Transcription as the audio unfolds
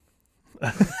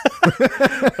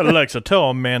Alexa, tell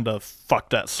Amanda fuck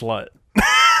that slut.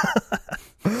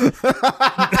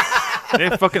 They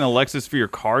have fucking Alexas for your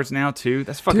cars now too.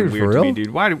 That's fucking Dude, weird for to me, real?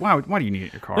 dude. Why do you need it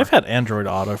in your car? They've had Android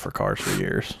Auto for cars for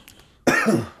years.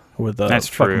 With That's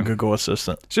fucking true. Google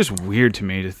Assistant. It's just weird to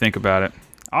me to think about it.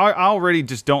 I already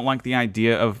just don't like the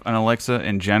idea of an Alexa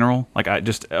in general. Like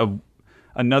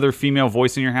another female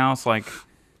voice in your house, like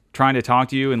trying to talk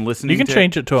to you and listening. You can to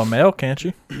change it to a male, can't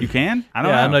you? You can? I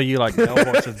don't Yeah, know. I know you like male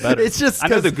voices better. It's just I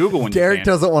know 'cause the Google one you Derek can.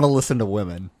 doesn't want to listen to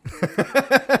women.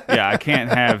 Yeah, I can't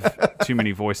have too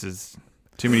many voices,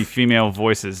 too many female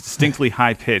voices, distinctly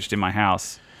high pitched in my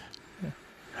house.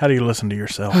 How do you listen to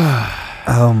yourself?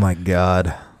 Oh my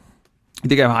god. You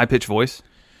think I have a high pitched voice?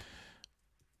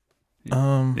 You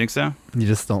Um, think so? You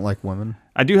just don't like women?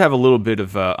 I do have a little bit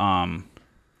of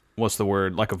what's the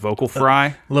word? Like a vocal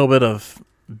fry. a little bit of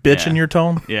bitch in Yeah. your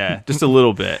tone. Yeah, just a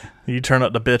little bit. You turn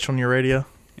up the bitch on your radio.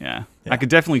 Yeah. Yeah. I could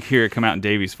definitely hear it come out in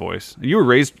Davey's voice. You were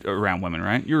raised around women,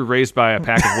 right? You were raised by a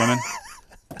pack of women.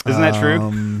 Isn't that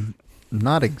true?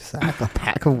 Not exactly. A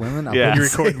pack of women? I Yeah.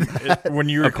 When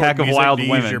you A record pack of music, wild do you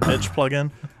women. use your bitch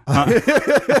plug-in?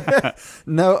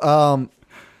 No,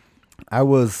 I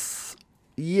was,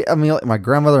 yeah, I mean, like my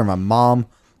grandmother and my mom,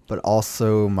 but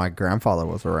also my grandfather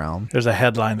was around. There's a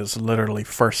headline that's literally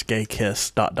first gay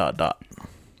kiss ...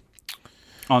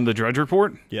 On the Drudge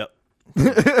Report? Yep.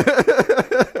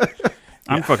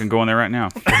 I'm fucking going there right now.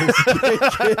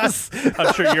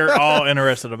 I'm sure you're all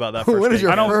interested about that. First When is gay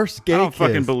your I don't, first gay I don't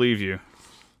fucking kiss? believe you.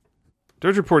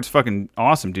 Drudge Report's fucking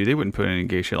awesome, dude. They wouldn't put any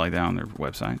gay shit like that on their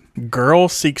website. Girl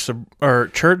seeks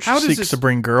church How does seeks this- to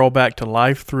bring girl back to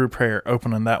life through prayer.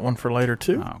 Opening that one for later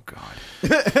too. Oh,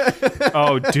 God.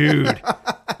 Oh, dude.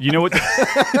 You know what?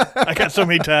 I got so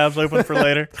many tabs open for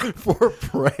later. For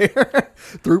prayer?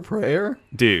 Through prayer?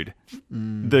 Dude,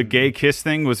 the gay kiss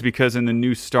thing was because in the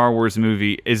new Star Wars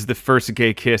movie is the first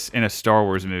gay kiss in a Star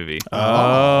Wars movie.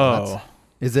 Oh,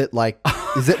 Is it like,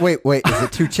 is it, wait, is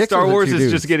it two chicks Star or is it Wars two is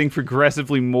dudes? just getting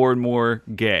progressively more and more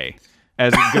gay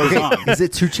as it goes on. Is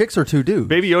it two chicks or two dudes?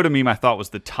 Baby Yoda meme I thought was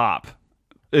the top.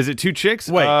 Is it two chicks?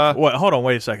 wait, what? Hold on,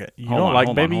 wait a second. You don't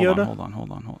like Baby Yoda? Hold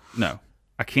on. No,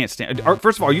 I can't stand.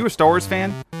 First of all, are you a Star Wars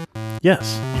fan?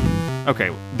 Yes.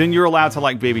 Okay, then you're allowed to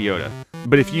like Baby Yoda.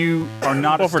 But if you are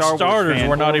not Well, a for Star Wars starters, fan,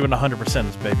 we're not even 100%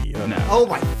 as Baby Yoda. No. Oh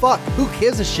my fuck. Who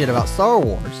gives a shit about Star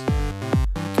Wars?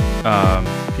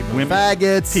 Women.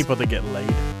 Faggots. People that get laid.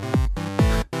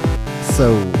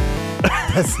 So,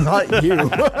 that's not you.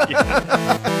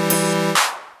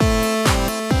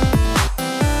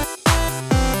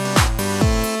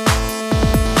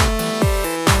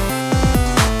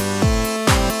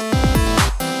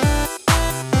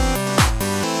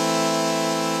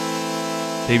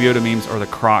 Baby Yoda memes are the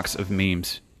Crocs of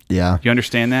memes. Yeah. You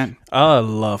understand that? I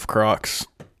love Crocs.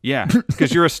 Yeah,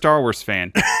 because you're a Star Wars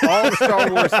fan. All Star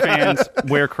Wars fans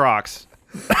wear Crocs.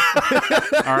 All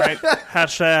right.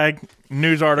 Hashtag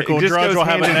news article. It just Drudge goes will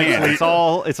have hand it in next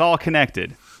hand. week. It's all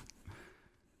connected.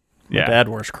 My Yeah. dad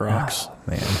wears Crocs.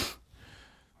 Man.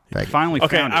 Finally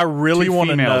Okay, found it. I really Two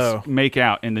wanna females know. make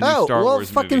out in the new Oh, Star well, Wars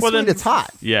fucking movie. sweet. It's hot.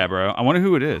 Yeah, bro. I wonder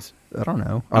who it is. I don't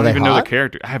know. I Are don't they even know the hot?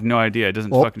 character. I have no idea. It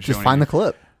doesn't Well, fucking show just find the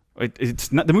anything. clip.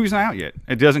 It's not, the movie's not out yet.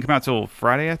 It doesn't come out till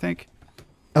Friday, I think.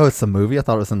 Oh, it's the movie? I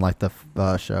thought it was in like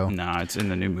the show. Nah, it's in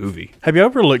the new movie. Have you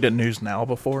ever looked at News Now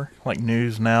before? Like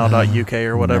newsnow.uk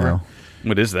or whatever? No.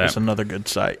 What is that? It's another good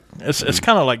site. It's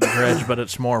kind of like the Dredge, but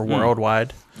it's more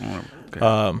worldwide.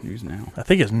 Okay. News now. I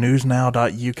think it's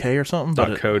newsnow.uk or something.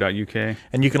 But .co.uk.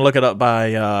 and you can look it up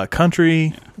by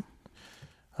country.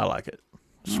 I like it.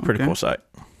 It's a pretty okay. cool site.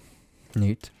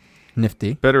 Neat.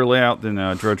 Nifty. Better layout than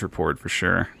Drudge Report for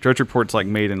sure. Drudge Report's like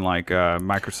made in like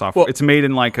Microsoft. Well- It's made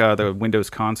in like the Windows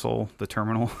console, the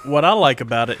terminal. What I like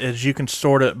about it is you can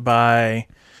sort it by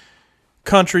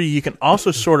country. You can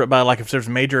also sort it by, like, if there's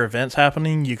major events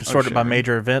happening, you can sort it by sure.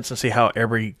 major events and see how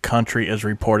every country is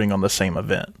reporting on the same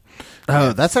event.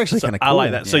 Oh, that's actually So kind of cool. I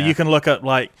like that. So Yeah. you can look up,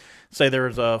 like, say there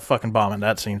was a fucking bombing.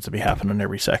 That seems to be happening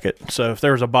every second. So if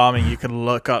there was a bombing, you can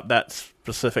look up that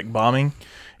specific bombing,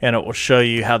 and it will show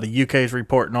you how the UK is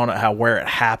reporting on it, how where it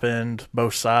happened,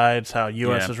 both sides, how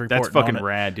US Yeah, is reporting that's fucking on it.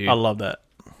 rad, dude. I love that.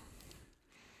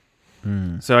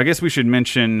 So I guess we should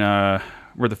mention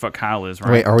where the fuck Kyle is,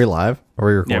 right? Wait, are we live? Are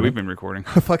we recording? Yeah, we've been recording.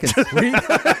 fucking sweet.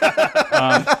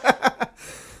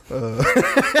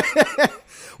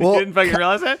 Well, Didn't fucking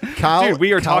realize that? Kyle- Dude,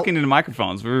 we are Kyle- talking into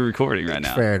microphones. We're recording right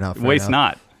now. Fair enough, fair Waste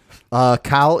enough. not.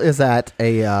 Kyle is at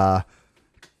a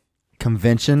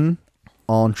convention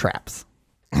on traps.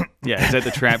 Yeah, it's at the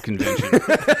Trap Convention.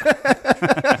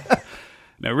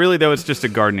 No, really though, it's just a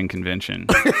gardening convention.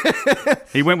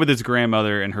 He went with his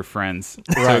grandmother and her friends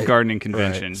to a Right. gardening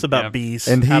convention. It's about Yep. bees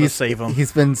And how to he's save them,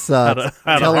 he's been how to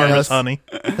telling harvest us honey.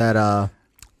 that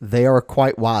they are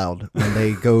quite wild when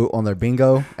they go on their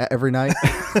bingo every night.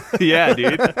 Yeah,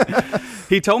 dude.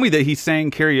 He told me that he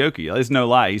sang karaoke. There's no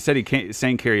lie. He said he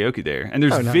sang karaoke there. And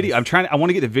there's Oh, nice. video. I want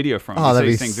to get the video from him. Oh, He said that'd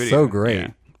he be sang video. so great. Yeah.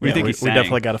 What do you think we he sang?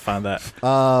 definitely got to find that.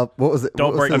 What was it? Don't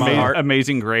What was break his my name? heart.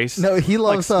 Amazing Grace. No, he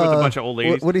loves with a bunch of old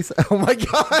ladies. What do you say? Oh my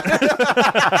god!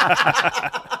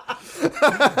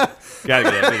 Gotta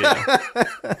get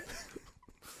that video.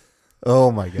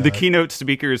 Oh my god! The keynote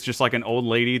speaker is just like an old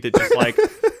lady that just like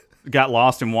got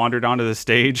lost and wandered onto the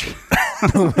stage.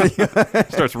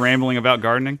 Starts rambling about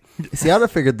gardening. See, I'd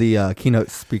have figured the keynote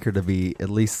speaker to be at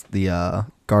least the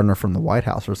gardener from the White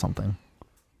House or something.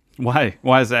 Why?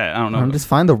 Why is that? I don't know. Just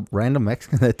find a random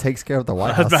Mexican that takes care of the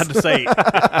White I was House. about to say,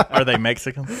 are they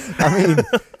Mexican? I mean,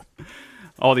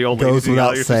 All the old Goes ladies in the without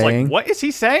audience just like, saying. what is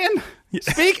he saying?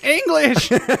 Speak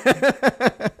English.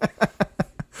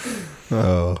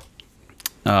 oh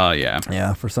Yeah.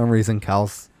 yeah. For some reason,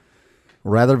 Kyle's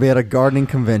rather be at a gardening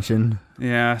convention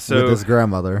Yeah. with So his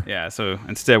grandmother. yeah. So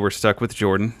instead, we're stuck with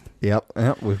Jordan Yep.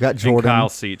 We've got in Jordan.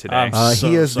 Kyle's seat today, So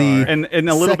he is sorry. the and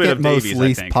a little bit of second most Davies, I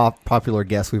least think. popular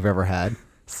guest we've ever had.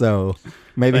 So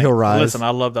maybe he'll rise. Listen, I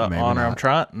love that Maybe honor. I'm not.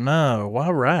 trying. No, why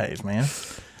rise, man?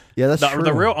 Yeah, that's true.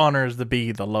 The real honor is to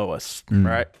be the lowest,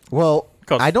 right? Well,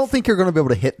 'Cause- I don't think you're going to be able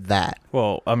to hit that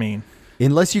Well, I mean,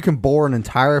 unless you can bore an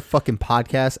entire fucking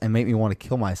podcast and make me want to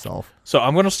kill myself. so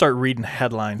I'm going to start reading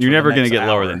headlines. You're for the never going next to get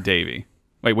lower hour. than Davey.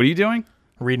 Wait, what are you doing?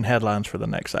 Reading headlines for the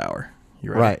next hour.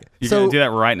 You ready? Right. You're gonna do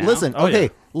that right now? Listen, Oh, okay. yeah.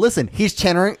 Listen, he's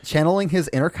channeling his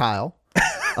inner Kyle.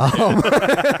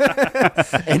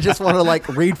 And just want to like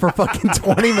read for fucking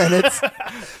 20 minutes.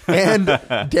 And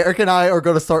Derek and I are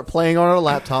going to start playing on our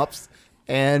laptops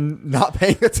and not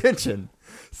paying attention.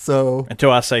 So,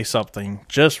 Until I say something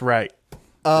just right.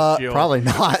 You'll probably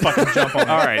not. Fucking jump on.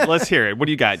 All right, let's hear it. What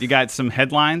do you got? You got some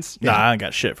headlines? Nah, I ain't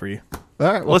got shit for you. All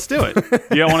right. Well, Let's do it.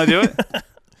 You don't want to do it?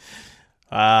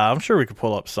 I'm sure we could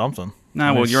pull up something. Nah,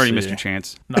 Let well, me you already see. missed your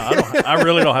chance. No, I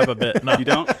really don't have a bit. No, You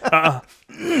don't?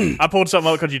 I pulled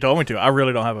something up because you told me to. I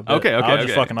really don't have a bit. Okay, I was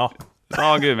just okay. fucking off. It's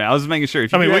all good, man. I was just making sure.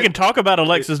 If I you mean, do we that- can talk about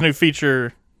Alexa's new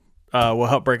feature. Will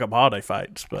help break up holiday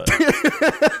fights, but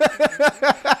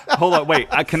Hold on, wait.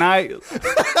 Can I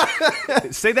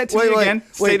say that to Wait, me wait, again?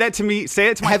 Say wait. that to me. Say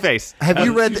it to my face. have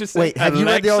you read? just Wait, said have you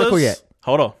read the article Alexa's- yet?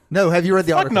 Hold on. No, have you read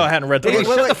the Fuck article? no, I hadn't read the Hey,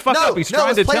 article. shut the fuck no, up. He's no, trying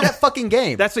let's to play tell- that fucking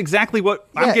game. That's exactly what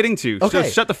I'm Yeah. getting to. Okay. So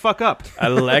shut the fuck up.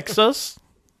 Alexa's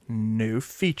new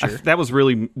feature. That was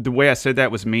really the way I said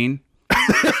that was mean. So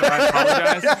I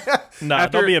apologize. No,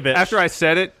 don't be a bitch. After I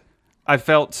said it, I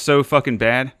felt so fucking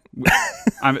bad.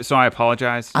 So I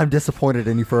apologize. I'm disappointed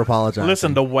in you for apologizing.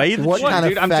 Listen, the way that What you kind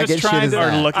of Dude, I'm faggot just shit trying is to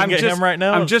that? are looking I'm at just- him right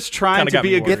now. I'm just trying kinda to got be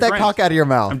me a worried. good Get that friend. cock out of your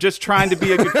mouth. I'm just trying to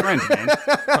be a good friend, man.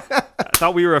 I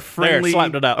thought we were a friendly,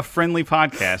 slapped it out. a friendly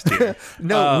podcast here.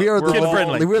 No, we are the kid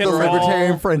friendly. we're the Kid friendly.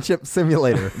 libertarian friendship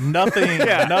simulator. nothing,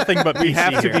 nothing but PC We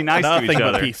have to here. be nice nothing to each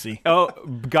but other. PC. Oh,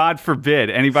 God forbid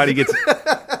anybody gets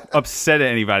upset at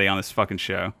anybody on this fucking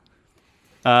show.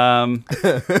 We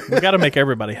got to make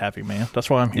everybody happy, man. That's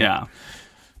why I'm here. Yeah.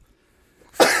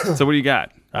 So what do you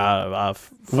got?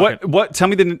 What? Tell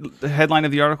me the headline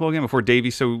of the article again before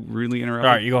Davey so rudely interrupted.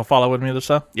 All right, you gonna follow with me this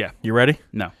time? Yeah. You ready?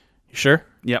 No. You sure?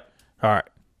 Yep. All right.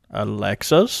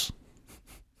 Alexa's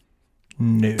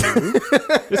new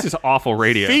This is awful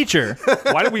radio. feature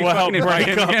Why did we will help fucking invite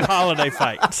break him up in? holiday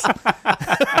fights.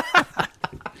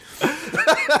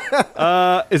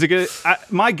 Is it good?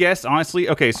 My guess, honestly,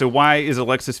 okay, so why is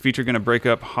Alexa's feature going to break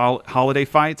up holiday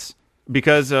fights?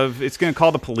 Because of it's going to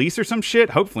call the police or some shit?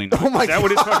 Hopefully not. Oh my Is that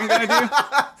what it's fucking going to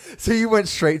do? So you went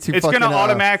straight to It's fucking, going to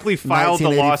automatically file the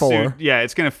 1984. lawsuit. Yeah,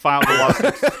 it's going to file the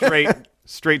lawsuit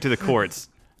straight to the courts.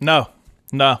 No,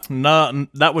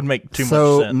 that would make too much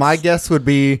So sense. my guess would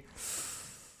be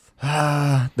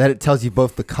that it tells you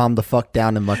both to calm the fuck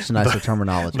down in much nicer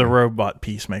terminology. the robot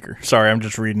peacemaker. Sorry, I'm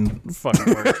just reading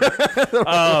fucking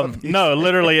words. No,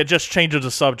 literally, it just changes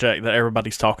the subject that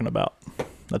everybody's talking about.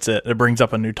 That's it. It brings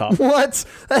up a new topic. What?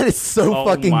 That is so Oh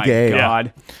fucking my gay.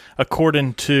 God.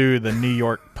 According to the New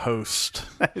York Post.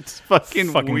 It's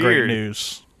fucking Fucking weird. great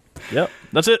news. Yep,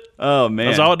 that's it. Oh, man.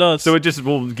 That's all it does. So it just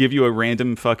will give you a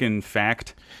random fucking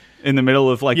fact in the middle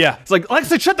of like, Yeah. It's like,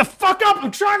 Alexa, shut the fuck up.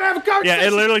 I'm trying to have a conversation. Yeah,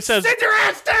 it literally says- sit your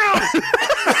ass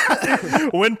down.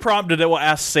 When prompted, it will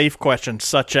ask safe questions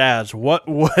such as, what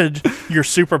would your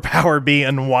superpower be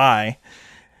and why?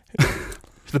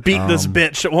 The beat this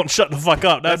bitch that won't shut the fuck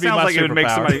up. That'd That be sounds my like it would make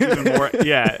superpower. somebody even more.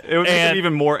 Yeah, it would make them And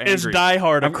even more angry. Is Die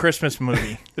Hard a Christmas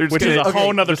movie? They're just Which is gonna- a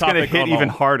whole nother It's going to topic. hit on even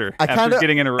all. harder I after kinda-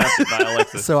 getting interrupted by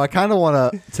Alexa. So I kind of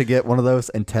want to get one of those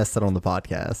and test it on the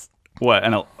podcast. What,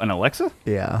 an Alexa?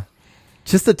 Yeah,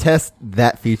 just to test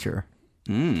that feature.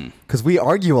 Because we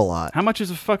argue a lot. How much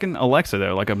is a fucking Alexa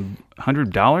though? Like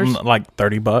 $100? Like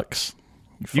 $30.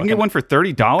 You can get one for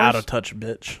 $30? Out of touch,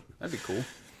 bitch. That'd be cool.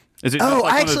 Is it Oh, like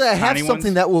one of actually, those I have tiny something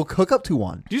ones? that will hook up to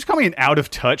one. Did you just call me an out of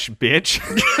touch bitch?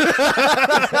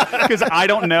 Because I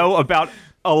don't know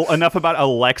enough about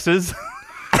Alexas.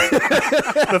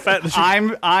 The fact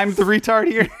that I'm the retard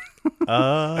here.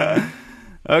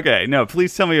 Okay, no,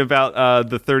 please tell me about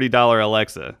the $30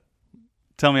 Alexa.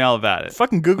 Tell me all about it.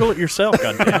 fucking Google it yourself,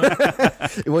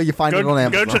 goddammit. Well, you find it on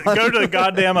Amazon. Go to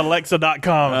goddamn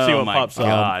Alexa.com and see Oh what my pops up.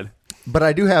 god. But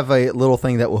I do have a little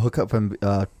thing that will hook up and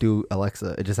do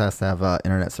Alexa. It just has to have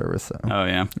internet service. So Oh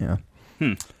yeah. yeah,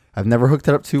 I've never hooked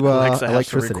it up to Alexa has to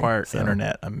electricity. require so,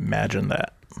 internet. Imagine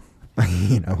that.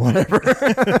 whatever.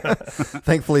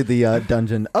 Thankfully, the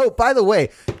dungeon. Oh, by the way,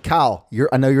 Kyle,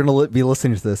 I know you're gonna be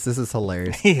listening to this. This is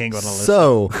hilarious. He ain't gonna listen.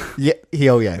 So yeah, he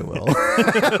will.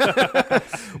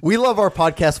 We love our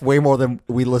podcast way more than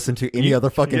we listen to any other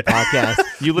fucking podcast.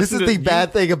 You This listen is the to-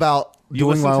 bad thing about you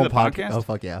doing listen my to own the podcast. podcast? Oh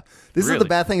fuck yeah! This is Really? the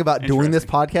bad thing about doing this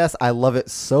podcast. I love it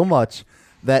so much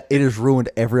that it has ruined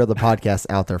every other podcast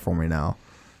out there for me now.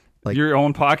 Like Your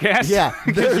own podcast? yeah,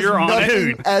 because there's you're on nothing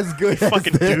it. as good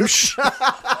Fucking as this. douche.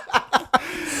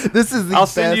 This is the I'll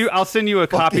best. send you a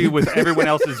copy with everyone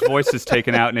else's voices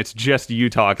taken out, and it's just you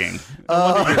talking.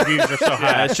 Your views are so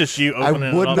high. It's just you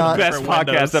opening would it up not- to Best different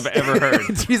podcast windows. I've ever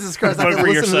heard. Jesus Christ, I Vote could for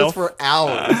listen yourself. to this for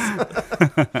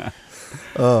hours.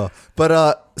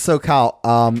 So Kyle,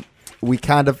 we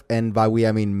kind of, and by we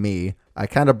I mean me, I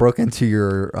kind of broke into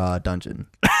your dungeon.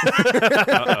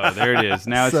 Uh-oh, there it is.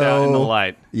 Now it's out in the So-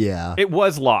 light. Yeah, It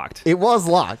was locked. it was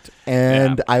locked,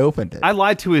 and Yeah. I opened it. I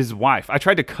lied to his wife. I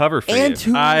tried to cover for and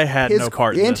you. to I had his, no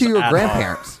part in and to this your at all.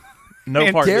 grandparents. No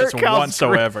And part of this Derek Kyle's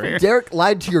whatsoever. grandparents. Derek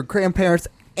lied to your grandparents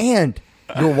and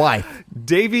your wife.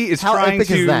 Davey is How trying epic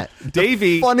to. is that? The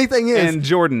Davey funny thing is, and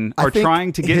Jordan I are think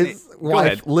trying to get his Go wife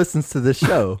ahead. listens to this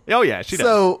show. Oh yeah, she does.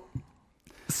 So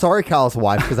sorry, Kyle's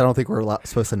wife, because I don't think we're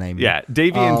supposed to name you. Yeah,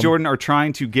 Davey and Jordan are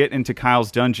trying to get into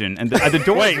Kyle's dungeon, and the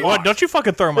door. Wait, is what? locked. Don't you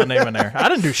fucking throw my name in there. I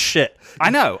didn't do shit. I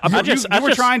know. I You just-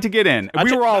 were trying to get in.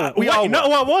 We were all. We all. No, were.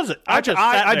 what was it? I just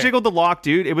sat I there. jiggled the lock,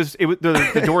 dude. It was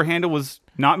the door handle was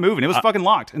not moving. It was fucking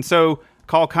locked. And so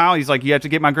call Kyle. He's like, you have to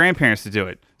get my grandparents to do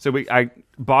it. So I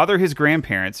bother his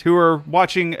grandparents who are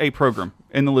watching a program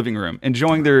in the living room,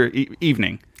 enjoying their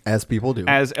evening As people do.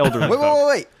 as elderly wait, folk.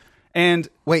 wait. And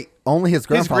Wait, only his his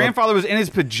grandfather. grandfather was in his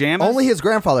pajamas. Only his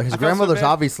grandfather. His felt so grandmother's bad.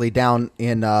 obviously down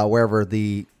in wherever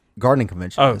the gardening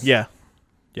convention Oh is. yeah.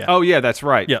 Oh yeah, that's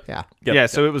right. Yep. Yeah. Yep. Yeah.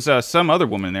 So it was some other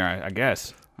woman there, I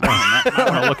guess. I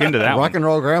want to look into that. Rock one. and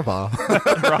roll grandpa.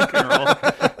 Rock and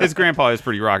roll. His grandpa is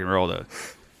pretty rock and roll though.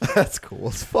 That's cool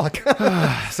as fuck.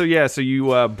 So yeah, so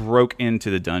you broke into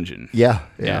the dungeon. yeah.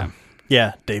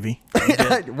 Yeah, Davey.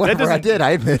 Whatever I did, I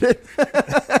admit it.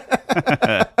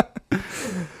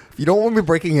 If you don't want me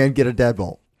breaking in, get a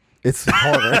deadbolt. It's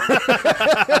harder.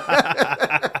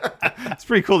 It's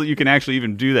pretty cool that you can actually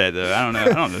even do that though. I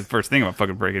don't know the first thing about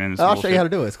fucking breaking in. I'll show you how to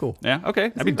do it. It's cool. Yeah. Okay.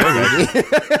 That'd be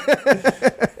dope.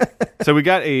 So we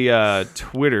got a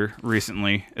Twitter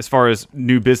recently, as far as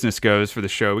new business goes for the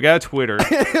show. We got a Twitter.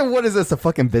 What is this? A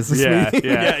fucking business Yeah. meeting?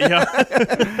 Yeah.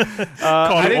 Yeah.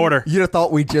 Call to order. You'd have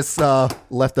thought we just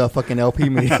left a fucking LP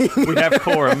meeting. We have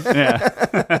quorum.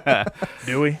 Yeah.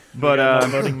 Do we? But, We got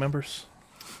enough voting members.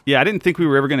 Yeah, I didn't think we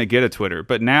were ever going to get a Twitter,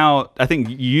 but now I think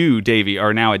you, Davey,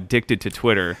 are now addicted to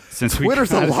Twitter since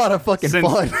Twitter's a lot of fucking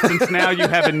fun. Since now you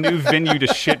have a new venue to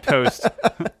shit post.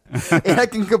 And I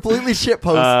can completely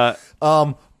shitpost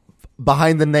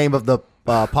behind the name of the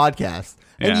podcast.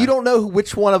 And Yeah. you don't know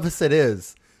which one of us it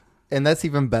is. And that's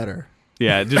even better.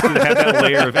 Yeah, just to have that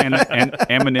layer of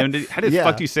anonymity. How the Yeah.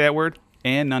 fuck do you say that word?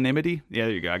 Anonymity? Yeah,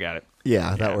 there you go. I got it.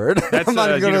 Yeah, that word. That's, I'm not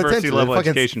even going to university attention. level Fucking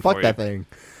education fuck for that you. thing.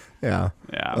 Yeah.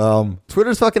 Yeah.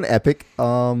 Twitter's fucking epic.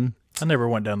 I never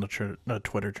went down the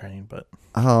Twitter train, but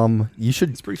You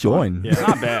should pretty join. fun. Yeah, it's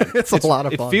not bad. It's a lot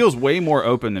of It fun. feels way more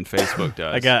open than Facebook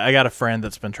does. I got a friend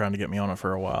that's been trying to get me on it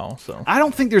for a while. So I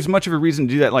don't think there's much of a reason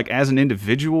to do that, like as an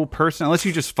individual person, unless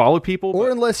you just follow people. Or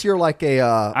but unless you're like a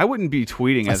I wouldn't be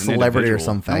tweeting as an celebrity or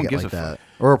individual. some No one faggot gives like a that. fuck.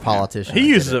 Or a politician. he I get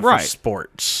uses it for Right.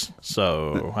 sports.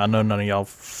 So I know none of y'all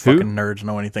fucking nerds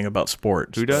know anything about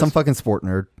sports. Who does? Some fucking sport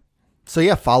nerd. So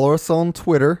yeah, follow us on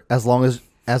Twitter as well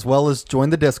as join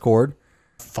the Discord.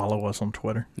 Follow us on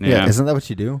Twitter. Yeah, isn't that what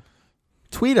you do?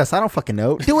 Tweet us. I don't fucking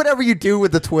know. Do whatever you do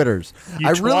with the Twitters. You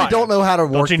I really twat. don't know how to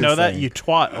work. Don't you know this that? thing. You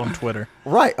twat on Twitter.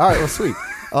 Right. All right. Well, sweet.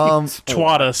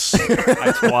 Twat us. I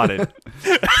twatted.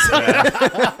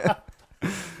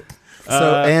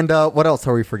 What else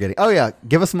are we forgetting? Oh yeah,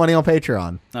 give us money on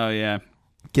Patreon. Oh yeah.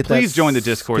 Get Please that, join the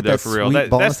Discord get though, that for real. sweet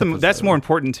bonus That's episode. more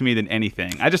important to me than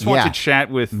anything. I just want Yeah. to chat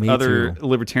with Me other too.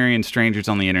 libertarian strangers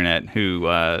on the internet who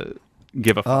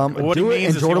give a fuck. What do he it, means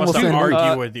and is he Jordan wants will to send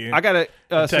argue with you. I gotta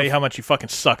tell you how much you fucking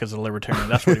suck as a libertarian.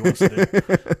 That's what he wants to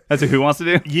do. that's who wants to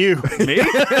do. You. Me?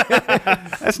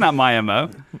 That's not my MO.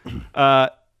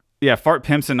 Yeah, Fart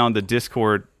Pimpson on the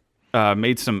Discord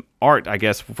made some art, I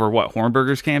guess, for what,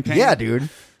 Hornberger's campaign? Yeah, dude.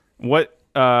 What?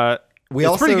 We it's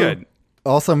also pretty good.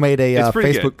 Also made a It's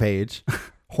pretty Facebook good. page,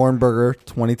 Hornberger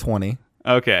 2020,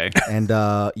 Okay. and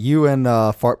you and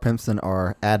Fart Pimpson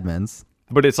are admins.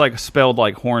 But it's like spelled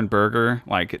like Hornberger.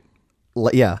 Like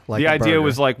Yeah, like the a idea burger.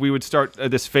 was like we would start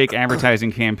this fake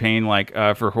advertising campaign like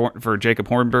for Jacob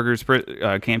Hornberger's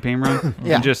campaign run.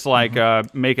 Yeah. And just like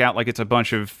make out like it's a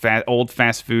bunch of old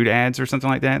fast food ads or something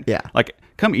like that. Yeah. Like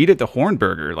come eat at the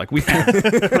Hornberger. Like we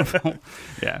have.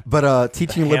 Yeah. But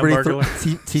teaching liberty, Hamburger.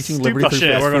 teaching Oh, liberty through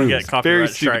shit. fast We're going to foods. get copyright Very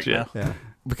strike stupid now. shit. Yeah,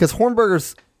 because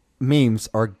Hornberger's memes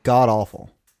are god awful.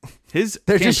 His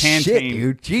They're campaign just shit, team, dude.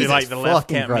 You Jesus like the left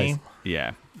fucking can't Christ. meme?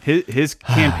 Yeah. His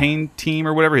campaign team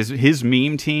or whatever, his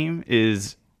meme team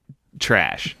is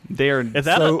trash. They are Is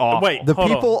that So, a wait? The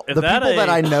hold on. people, Is the people a- that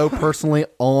I know personally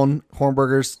on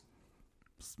Hornberger's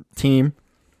team.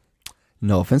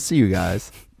 No offense to you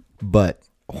guys, but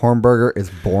Hornberger is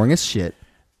boring as shit,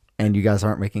 and you guys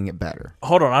aren't making it better.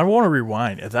 Hold on, I want to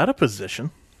rewind. Is that a position?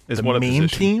 Is the what a meme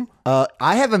position? team?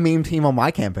 I have a meme team on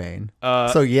my campaign,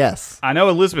 so yes, I know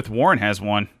Elizabeth Warren has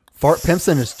one. Fart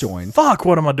Pimpson has joined. Fuck!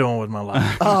 What am I doing with my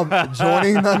life?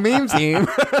 Joining the meme team.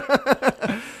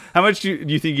 How much do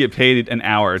you think you get paid an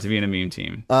hour to be in a meme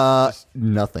team?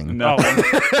 Nothing. No.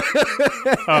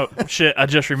 Oh shit! I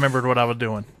just remembered what I was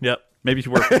doing. Yep. Maybe you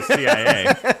should work for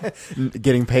the CIA.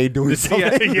 Getting paid doing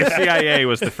something. The CIA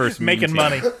was the first meme Making team.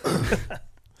 money.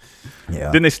 Yeah.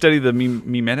 Didn't they study the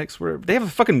memetics? They have a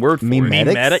fucking word for Memetics?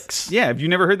 it. Medics. Yeah, have you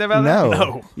never heard about No. that?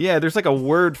 No. Yeah, there's like a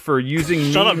word for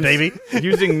using Shut up, memes, Davey.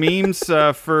 using memes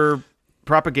for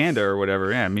propaganda or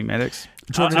whatever. Yeah, memetics.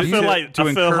 I feel like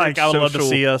I would love to social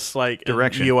see us like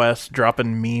direction. in the U.S.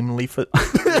 dropping meme leaflets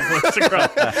across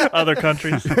other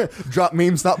countries. Drop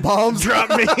memes, not bombs. Drop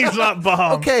memes, not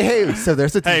bombs. Okay, hey, so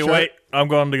there's a t-shirt. Hey, wait! I'm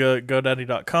going to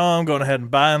GoDaddy.com. Going ahead and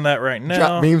buying that right now.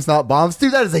 Drop memes, not bombs.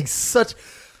 Dude, that is such...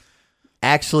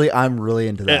 Actually, I'm really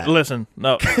into that. Listen,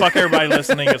 no, fuck everybody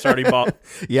listening. It's already bought.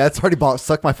 Yeah, it's already bought.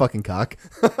 Suck my fucking cock.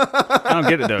 I don't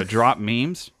get it though. Drop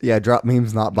memes, Yeah, drop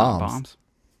memes, not not bombs. bombs.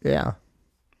 Yeah.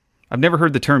 I've never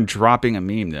heard the term dropping a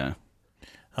meme though.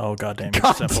 Oh goddamn,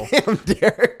 it's simple. Damn,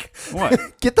 Derek. What?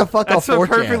 Get the fuck That's off a 4chan.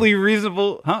 perfectly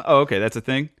reasonable. Huh? Oh, okay, that's a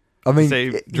thing. I mean,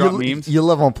 say drop you, memes. You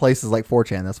live on places like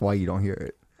 4chan. That's why you don't hear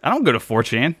it. I don't go to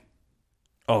 4chan.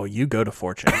 Oh, you go to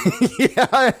 4chan.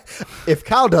 Yeah. If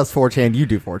Kyle does 4chan, you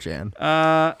do 4chan.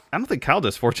 I don't think Kyle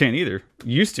does 4chan either.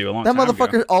 Used to a long That time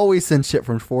motherfucker ago. always sends shit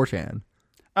from 4chan.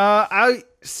 I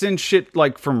send shit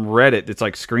like from Reddit. That's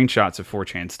like screenshots of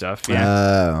 4chan stuff.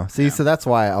 Yeah, Oh. See, so that's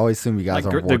why I always assume you guys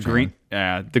like are on the 4chan. green,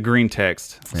 the green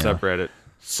text subreddit.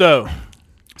 So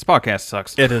This podcast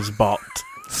sucks. it is bought.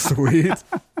 Sweet.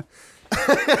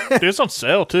 Dude, it's on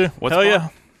sale too. What's Hell bought? yeah.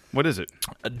 What is it?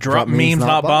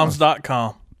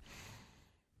 Dropmemesnotbombs.com.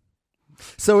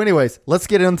 So, anyways, let's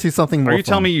get into something more Are you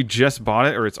telling fun. me you just bought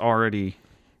it or it's already?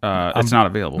 It's not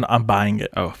available. I'm buying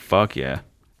it Oh fuck yeah!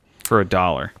 For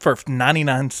 $1. for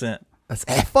 99 cents. That's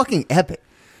fucking epic.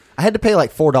 I had to pay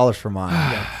like $4 for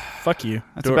mine. Fuck you.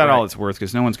 That's Do it about right. all it's worth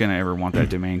because no one's gonna ever want that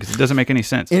domain because it doesn't make any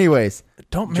sense. Anyways,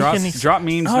 Don't make Drop, any drop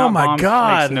memes. Oh not my bombs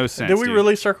god. makes no sense. Did we dude.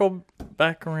 really circle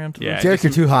back around to Yeah, this? Derek,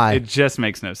 you're too high. It just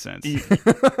makes no sense.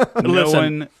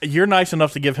 Listen, one- you're nice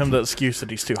enough to give him the excuse that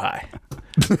he's too high.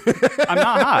 I'm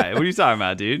not high. What are you talking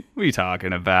about, dude? What are you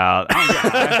talking about? I'm not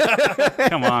high.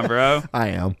 Come on, bro. I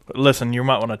am. Listen, you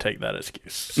might want to take that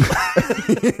excuse.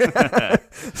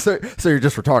 So you're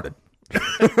just retarded.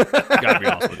 Gotta be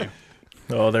honest with you.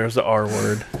 Oh, there's the R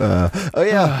word. Oh,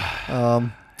 yeah.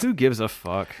 Who gives a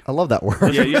fuck? I love that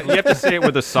word. Yeah, you have to say it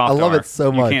with a soft I love R. it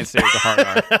so much. You can't say it with a hard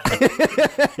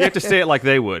R. You have to say it like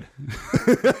they would.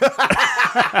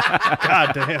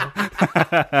 God damn.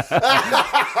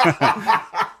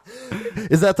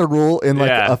 Is that the rule in like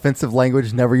Yeah. offensive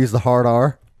language? Never use the hard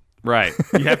R? Right.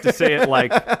 You have to say it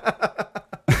like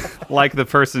the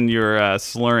person you're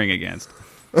slurring against.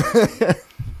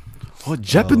 Oh,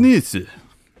 Japanese.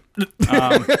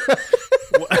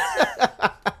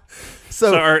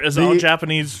 is it all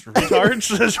Japanese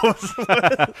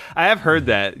retards? I have heard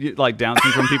that, like Down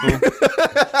syndrome people,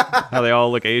 how they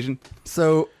all look Asian.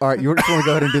 So, all right, you just want to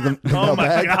go ahead and do the Oh my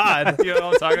mailbag? god! You know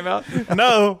what I'm talking about?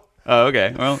 No. Oh,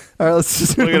 okay. Well, All right, let's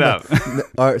just look it up.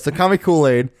 All right, so Kami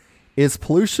Kool-Aid is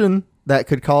pollution that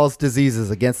could cause diseases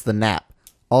against the gnat.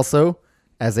 Also,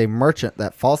 as a merchant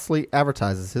that falsely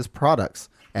advertises his products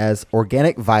as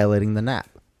organic, violating the gnat.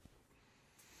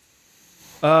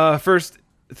 First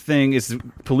thing is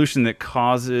pollution that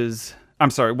causes. I'm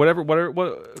sorry. What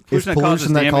It's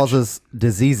pollution that damage? causes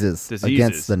diseases Diseases.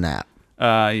 against the gnat.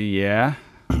 Yeah,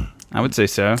 I would say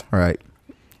so. All right.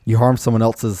 You harm someone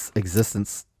else's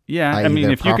existence. Yeah, i.e. I mean,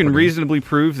 their if you can property. reasonably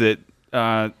prove that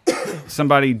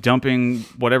somebody dumping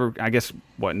whatever, I guess,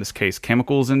 what in this case,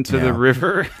 chemicals into Yeah. the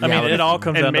river, I mean, it all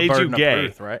comes and down to made you burden of gay,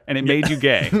 proof, right? and it made you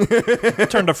gay.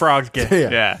 Turn the frogs gay.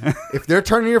 Yeah, If they're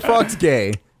turning your frogs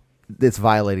gay, it's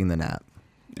violating the gnat.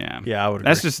 yeah, Yeah, I would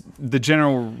That's agree. just the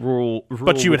general rule.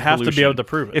 But you would with have to be pollution. able to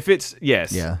prove it. If it's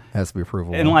yes, Yeah, has to be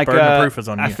approval. And like Burden of proof is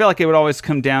on I you. feel like it would always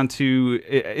come down to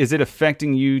is it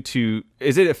affecting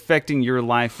your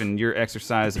life and your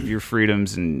exercise of your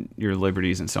freedoms and your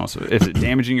liberties and so on. So is it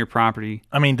damaging your property?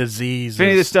 I mean, disease. If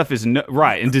any of this is- stuff is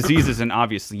right, and disease is an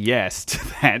obvious yes to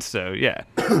that. So yeah,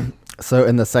 So,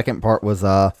 and the second part was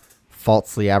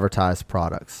falsely advertised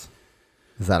products.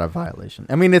 Is that a violation?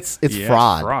 I mean, it's Yeah,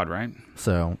 fraud. fraud, right?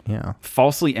 So, yeah.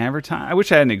 Falsely advertised. I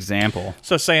wish I had an example.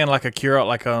 So saying like a cure,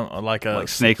 like a Like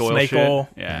snake oil. snake shit. oil.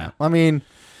 Yeah. I mean,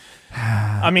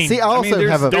 I mean, see, I also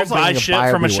there's- have a don't buy feeling of shit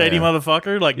buyer from a shady beware.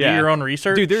 motherfucker. Like, do your own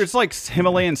research. Dude, there's like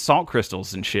Himalayan salt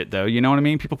crystals and shit, though. You know what I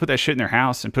mean? People put that shit in their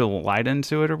house and put a little light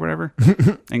into it or whatever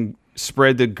and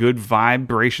spread the good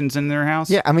vibrations in their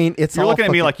house. Yeah, I mean, it's You're all looking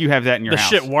at me fucking- like you have that in your the house.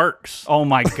 shit works. Oh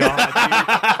my God.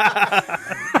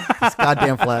 it's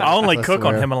goddamn flat. I only cook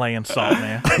on swear. Himalayan salt,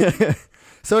 man.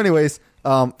 So, anyways,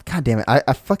 god damn it,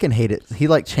 I fucking hate it. He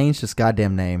like changed his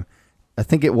goddamn name. I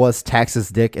think it was Tax's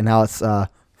Dick, and now it's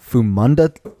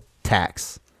Fumunda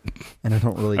Tax. And I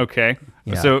don't really. Okay.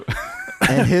 Yeah. So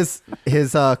And his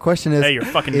question is, Hey, your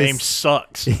fucking is- name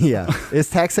sucks. Yeah, is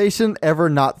taxation ever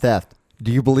not theft?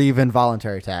 Do you believe in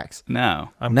voluntary tax? no.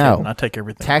 I'm No. kidding. I take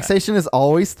everything. back. Taxation is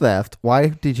always theft. Why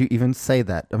did you even say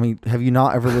that? I mean, have you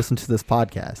not ever listened to this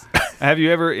podcast? Have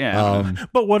you ever? Yeah.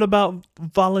 But what about I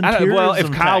volunteers? don't, well,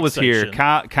 if Kyle was here,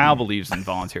 Kyle believes in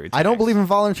voluntary tax. I don't believe in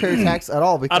voluntary tax at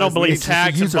all. Because I don't believe it's just a tax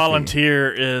and user fee.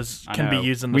 volunteer I can be know.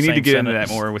 used in the We same need to get into sentence.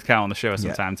 that more with Kyle on the show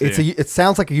sometime, too. It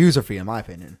sounds like a user fee, in my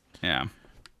opinion. Yeah.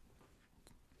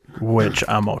 Which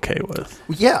I'm okay with.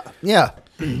 Yeah, yeah.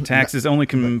 Tax is only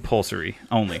compulsory.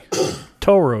 Only.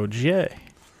 Toro J.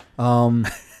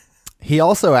 He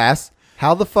also asked,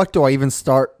 how the fuck do I even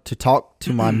start to talk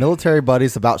to my military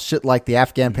buddies about shit like the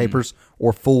Afghan Papers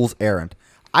or Fool's Errand?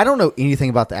 I don't know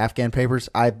anything about the Afghan Papers.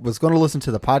 I was going to listen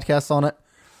to the podcast on it,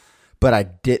 but I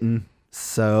didn't.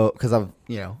 So, because I'm,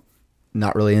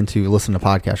 not really into listening to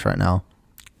podcasts right now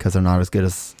because they're not as good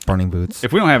as Burning Boots.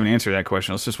 If we don't have an answer to that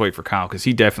question, let's just wait for Kyle because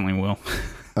he definitely will.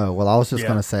 Oh, well, I was just Yeah.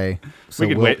 going to say. So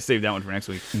We could we'll- save that one for next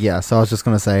week. Yeah, so I was just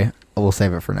going to say we'll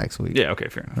save it for next week. Yeah, okay,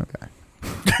 fair enough. Okay.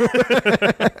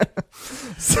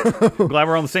 Glad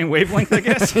we're on the same wavelength, I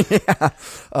guess.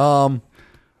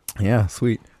 Yeah,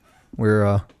 sweet.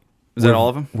 We're Is that all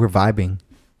of them? we're vibing.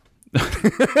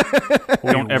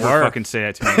 Don't ever were. fucking say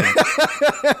that to me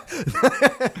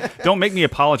again. Don't make me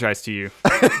apologize to you.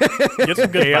 Get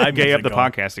some good vibe Gay up music the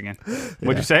going. podcast again.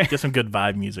 What'd you say? Get some good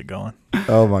vibe music going.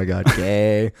 Oh my god,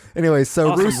 gay. Anyway,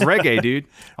 so Awesome. Roos, Reggae, dude.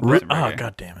 I'll put some Oh, reggae.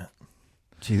 god damn it.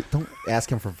 Gee, don't ask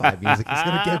him for vibe music. He's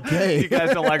gonna get You gay.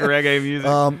 guys don't like reggae music?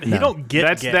 You No. don't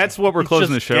get gay. That's what we're It's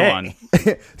closing the just show gay. on.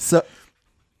 So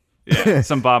Yeah,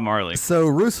 some Bob Marley.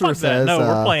 Rooster Fuck that. says, No,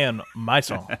 we're playing my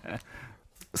song.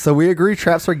 so we agree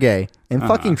traps are gay, and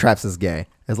fucking traps is gay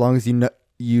as long as you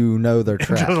know they're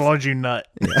Just as traps. long as you nut.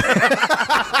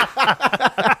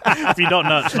 If you don't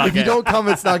nut, it's not If gay. you don't come,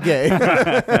 it's not gay.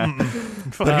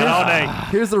 Fucking all day.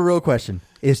 Here's the real question: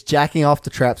 is jacking off the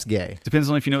traps gay? Depends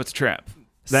on if you know it's a trap.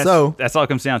 So- That's all it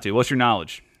comes down to. What's your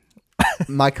knowledge?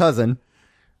 My cousin,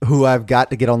 who I've got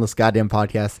to get on this goddamn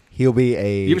podcast, he'll be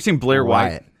a. You ever seen Blair White?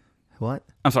 riot. What?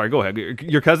 I'm sorry, go ahead.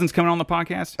 Your cousin's coming on the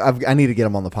podcast? I need to get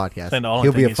him on the podcast. And the only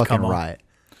He'll be thing a he's fucking come on. riot.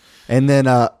 And then,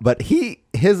 but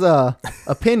his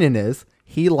opinion is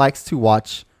he likes to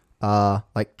watch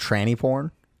like tranny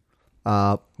porn.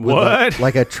 With What?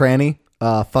 like a tranny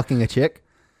fucking a chick.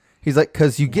 He's like,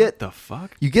 because you get The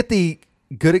fuck? you get the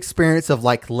good experience of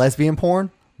like lesbian porn,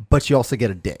 but you also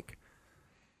get a dick.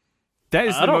 That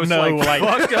is I the don't most know, like-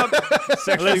 fucked up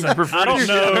sexually Listen, perverted I don't shit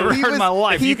know. I've ever He heard in my was-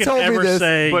 life. he You can told me ever this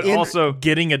say but also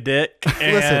getting a dick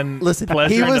and listen,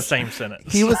 pleasure he in the was- same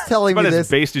sentence. He was telling About me as this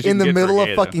based as you in can the get for a middle of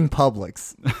gay, though. fucking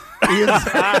Publix. He was-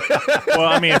 Well,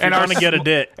 I mean, if you're our going to get a sm-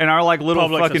 dick, and our like little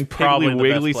Publix is fucking probably Piggly the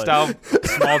Wiggly best style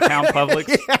small town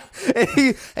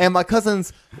Publix. and my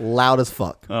cousin's loud as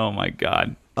fuck. Oh my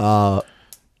god.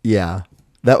 Yeah,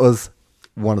 that was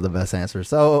one of the best answers.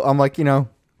 So I'm like,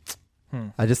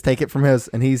 I just take it from his,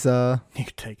 and he's you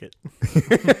could take it.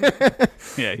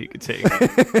 Yeah, he could take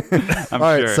it. I'm all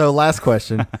right. sure. So last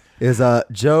question is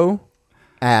Joe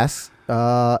asks,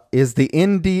 is the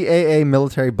NDAA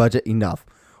military budget enough?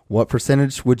 What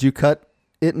percentage would you cut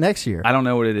it next year? I don't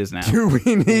know what it is now. Do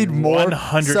we need more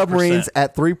 100%. submarines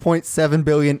at 3.7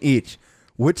 billion each?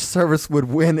 Which service would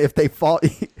win if they fought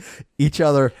each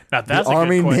other? Now, that's the a good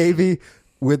Army, question. Navy,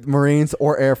 with Marines,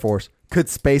 or Air Force? Could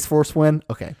Space Force win?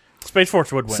 Okay. Space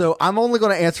Force would win. So I'm only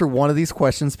going to answer one of these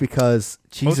questions because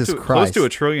Jesus close Christ. to $1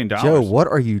 trillion. Joe, what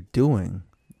are you doing?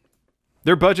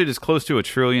 Their budget is close to $1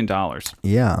 trillion.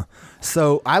 Yeah.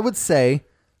 So I would say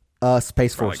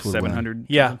Space For Force like would win. 700.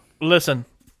 yeah, listen,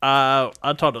 I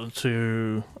talked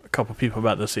to a couple people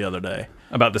about this the other day.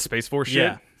 About the Space Force shit?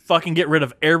 Yeah. Fucking get rid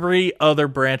of every other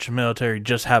branch of military.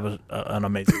 Just have an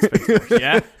amazing Space Force.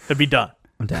 Yeah? It'd be done.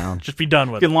 I'm down. Just be done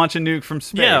with You it. can launch a nuke from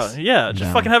space. Yeah. Just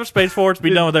No. fucking have a Space Force. Be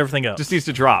done with everything else. Just needs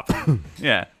to drop.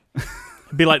 Yeah.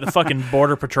 Be like the fucking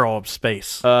border patrol of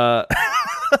space.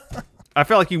 I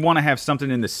feel like you want to have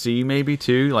something in the sea maybe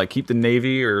too, like keep the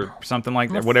Navy or something like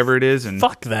that, whatever it is, and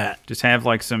Fuck that. just have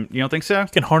like some. You don't think so? You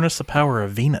can harness the power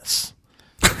of Venus.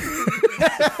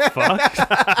 Fuck.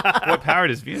 What power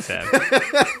does Venus have?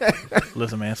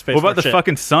 Listen, man. Space What about Force the shit.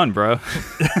 fucking sun, bro?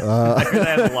 That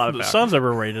has a lot of The power. sun's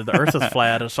overrated. The Earth is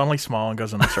flat. It's only small and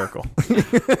goes in a circle.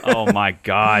 Oh my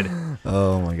god.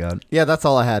 Oh my God. Yeah, that's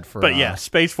all I had for But yeah,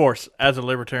 Space Force as a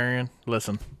libertarian.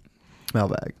 Listen,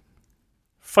 mailbag.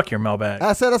 fuck your mailbag.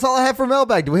 I said that's all I had for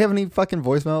mailbag. Do we have any fucking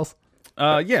voicemails?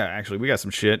 Yeah, actually, we got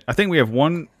some shit. I think we have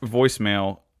one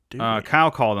voicemail.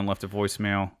 Kyle called and left a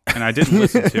voicemail, and I didn't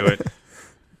listen to it.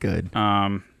 Good.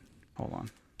 Hold on.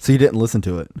 So you didn't listen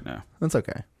to it? No. That's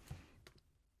okay.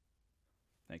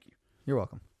 Thank you. You're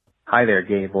welcome. Hi there,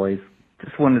 gay boys.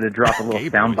 Just wanted to drop a little Gay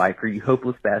boys. soundbite for you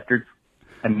hopeless bastards.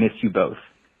 I miss you both.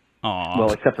 Aw.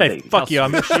 Well, except for Hey, Davey. fuck you. I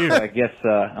miss you. I guess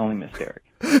I only miss Derek.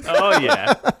 Oh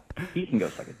yeah. He can go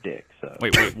suck a dick, so.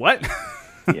 Wait, what?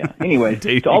 Yeah. Anyway,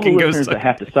 Dave, to all you the can go listeners suck that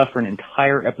have to suffer an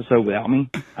entire episode without me,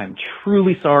 I'm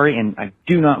truly sorry, and I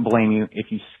do not blame you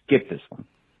if you skip this one.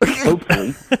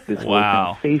 Hopefully, this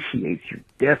Wow. will satiates your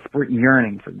desperate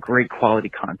yearning for great quality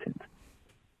content.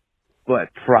 But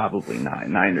probably not,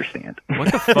 and I understand.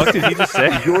 What the fuck did he just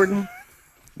say? Jordan,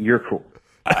 you're cool.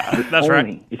 That's Only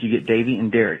right. if you get Davey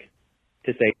and Derek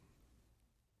to say,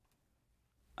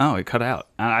 Oh, it cut out.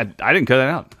 I didn't cut it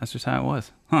out. That's just how it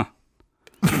was. Huh.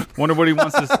 Wonder what he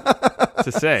wants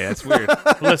to say. That's weird.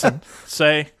 Listen,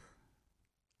 say,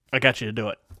 I got you to do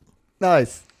it.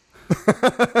 Nice.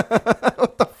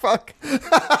 What the fuck?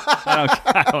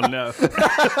 I don't know.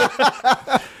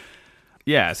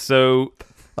 Yeah, so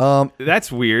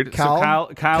that's weird. Kyle,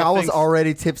 So Kyle was thinks,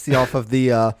 already tipsy off of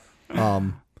the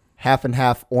half and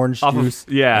half orange off of- juice.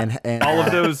 yeah, and all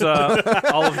of those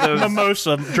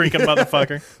Mimosa drinking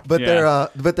motherfucker. But Yeah.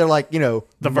 they're like The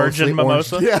virgin mostly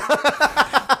orange. mimosa?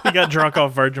 Yeah. He got drunk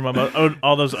off virgin mimosa.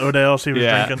 All those Odells he was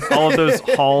yeah, drinking. all of those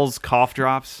Hall's cough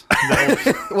drops.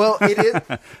 Well,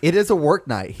 it is a work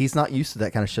night. He's not used to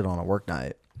that kind of shit on a work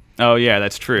night. Oh yeah,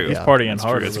 that's true. He's partying That's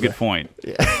hard true. That's a over good point.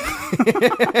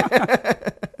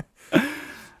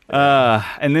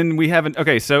 And then we haven't.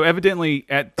 Okay, so evidently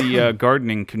at the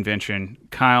gardening convention,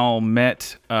 Kyle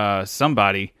met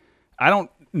somebody. I don't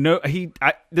know.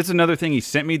 That's another thing he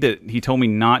sent me that he told me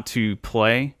not to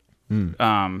play,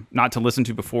 not to listen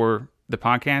to before the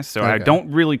podcast. So I Okay.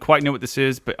 don't really quite know what this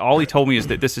is, but all he told me is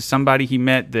that this is somebody he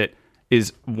met that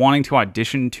is wanting to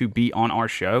audition to be on our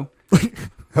show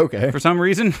Okay. for some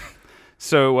reason.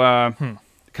 So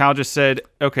Kyle just said,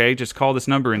 okay, just call this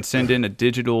number and send in a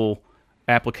digital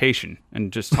application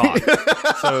and just talk.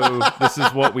 So this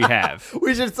is what we have.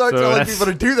 We should start So telling that's-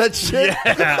 people to do that shit.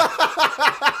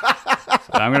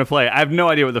 I'm going to play. I have no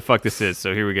idea what the fuck this is,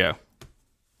 so here we go.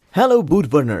 Hello, boot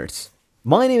burners.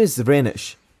 My name is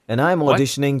Renish, and I'm What?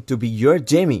 auditioning to be your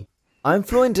Jamie. I'm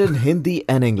fluent in Hindi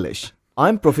and English.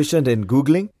 I'm proficient in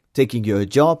Googling, taking your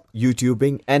job,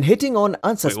 YouTubing, and hitting on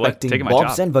unsuspecting Taking my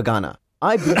Bobs job? and Vagana.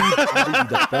 I believe I will be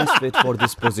the best fit for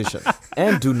this position.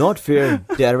 And do not fear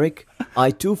Derek.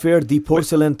 I too fear the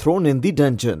porcelain throne in the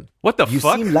dungeon. What the You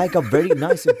fuck? seem like a very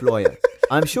nice employer.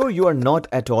 I'm sure you are not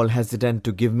at all hesitant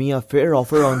to give me a fair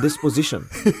offer on this position.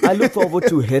 I look forward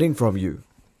to hearing from you.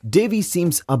 Davy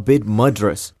seems a bit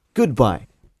murderous. Goodbye.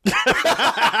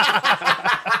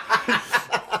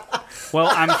 Well,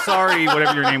 I'm sorry,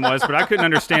 whatever your name was, but I couldn't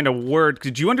understand a word.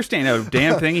 Did you understand a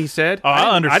damn thing he said? Oh, I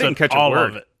understood didn't catch all a word.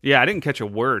 of it. Yeah, I didn't catch a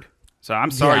word. So I'm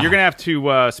sorry. Yeah. You're gonna have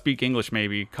to speak English,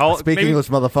 maybe. Speak maybe, English,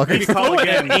 motherfucker. Maybe call Fluent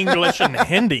again. in English and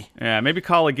Hindi. Yeah, maybe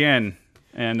call again.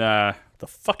 And The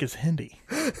fuck is Hindi?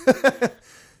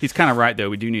 he's kind of right, though.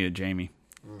 We do need a Jamie.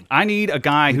 I need a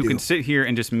guy who can sit here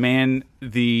and just man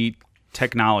the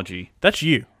technology. That's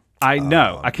you. I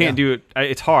know. I can't do it.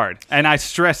 It's hard. And I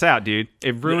stress out, dude.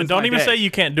 It ruins Don't my even day. say you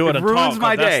can't do it at all. ruins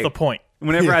my 'cause day. That's the point.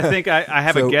 Whenever I think I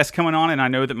have So- a guest coming on and I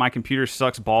know that my computer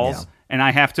sucks balls Yeah. and I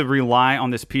have to rely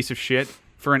on this piece of shit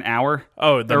for an hour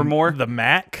Oh, or more. The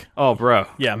Mac. Oh, bro.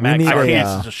 Yeah, We Mac need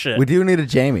pieces of shit. we do need a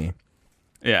Jamie.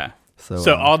 Yeah.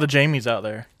 So all the Jamies out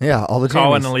there, yeah, all the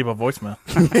call in Jamies. and leave a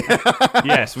voicemail.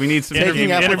 Yes, we need some Taking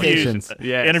Jamie applications. interviews.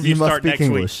 Yes. Interview You must start speak next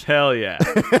English. Hell yeah.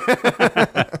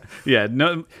 Yeah,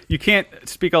 no, you can't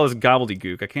speak all this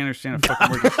gobbledygook. I can't understand a fucking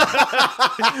word.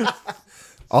 you're saying.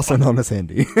 Also known as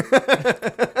Hindi.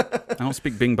 I don't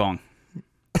speak bing bong.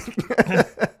 week.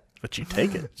 But you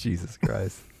take it. Jesus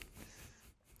Christ.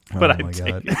 But oh I my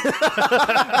take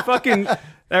God. Fucking,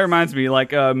 that reminds me,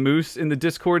 like Moose in the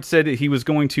Discord said that he was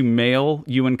going to mail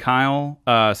you and Kyle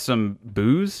some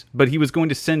booze, but he was going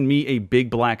to send me a big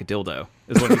black dildo.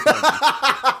 Is what he told me.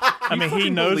 I mean, he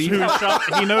knows believe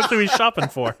he knows who he's shopping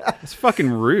for. It's fucking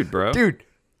rude, bro. Dude.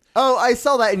 Oh, I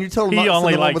saw that and you told him He not to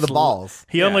only send the one likes with the balls.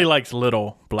 He Yeah. only likes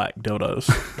little black dildos.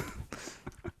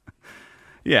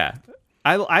 Yeah.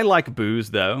 I like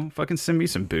booze, though. Fucking send me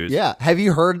some booze. Yeah. Have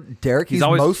you heard Derek? He's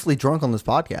always- mostly drunk on this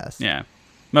podcast. Yeah.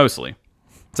 Mostly.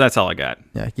 So that's all I got.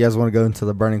 Yeah. You guys want to go into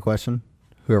the burning question?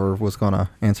 Whoever was going to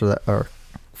answer that or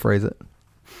phrase it.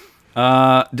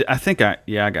 I think I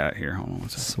got it here. Hold on one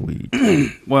second.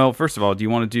 Sweet. Well, first of all, do you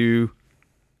want to do...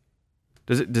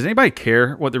 Does anybody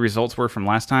care what the results were from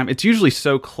last time? It's usually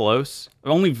so close.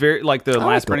 Only very like the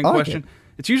last burning I like question. it.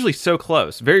 It's usually so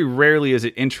close. Very rarely is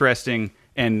it interesting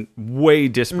and way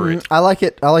disparate. I like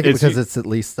it. I like it It's- because it's at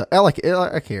least. I like it.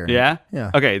 I care. Yeah?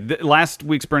 Yeah. Okay, last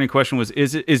week's burning question was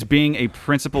is being a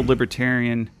principled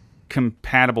libertarian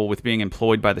compatible with being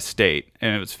employed by the state?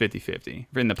 And it was 50-50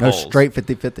 in the Oh, polls. straight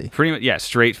 50-50. Pretty much, yeah,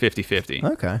 straight 50-50.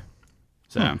 Okay.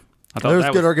 So I thought There's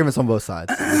that good was, arguments on both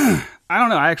sides. I don't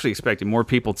know. I actually expected more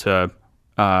people to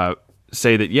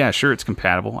say that, yeah, sure, it's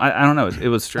compatible. I don't know. It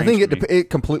was I strange. think to me. it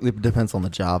completely depends on the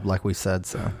job, like we said.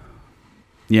 So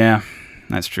Yeah,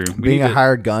 that's true. We being need a to-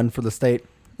 hired gun for the state,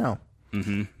 no.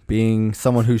 Mm-hmm. Being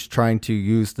someone who's trying to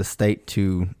use the state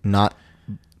to not,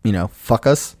 fuck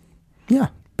us. Yeah.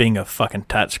 Being a fucking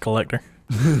tax collector.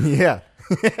 Yeah.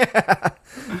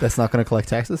 That's not going to collect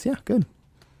taxes. Yeah. Good.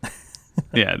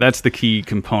 Yeah, that's the key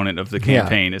component of the Yeah.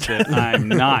 campaign is that I'm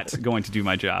not going to do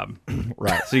my job.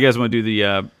 Right. So you guys want to do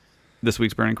the this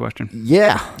week's burning question?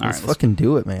 Yeah. right, Let's let's- fucking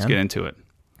do it, man. Let's get into it.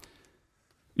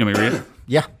 You want me to read it?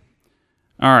 Yeah.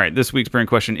 All right, this week's burning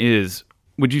question is,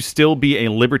 would you still be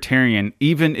a libertarian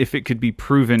even if it could be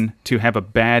proven to have a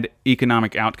bad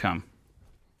economic outcome?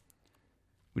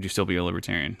 Would you still be a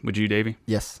libertarian? Would you, Davey?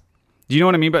 Yes. Do you know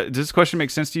what I mean? But does this question make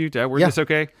sense to you? Did I word Yeah. this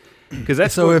okay? Because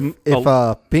that's So what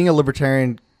if being a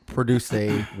libertarian produced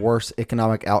a worse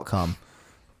economic outcome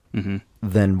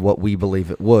than what we believe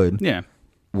it would, yeah.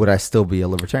 would I still be a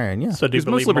libertarian? Yeah. So do you Because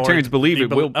most believe more- libertarians believe do you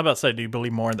it will- I'm about to say, do you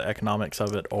believe more in the economics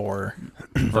of it or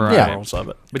the Right. morals of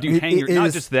it? But do you hang It your not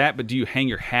is- just that, but do you hang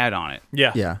your hat on it?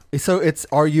 Yeah. Yeah. So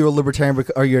are you a libertarian?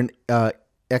 Are you an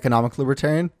economic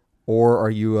libertarian, or are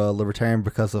you a libertarian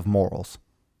because of morals?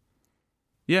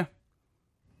 Yeah.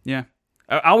 Yeah.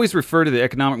 I always refer to the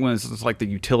economic one as like the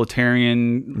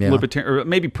utilitarian, Yeah. libertarian, or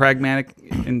maybe pragmatic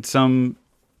in some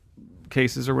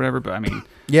cases or whatever. But I mean,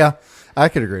 Yeah, I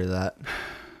could agree to that.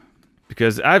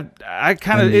 because I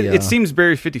kind of, And the, it seems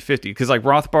very 50-50 because like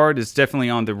Rothbard is definitely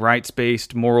on the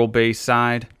rights-based, moral-based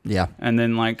side. Yeah. And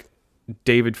then like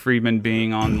David Friedman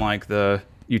being on like the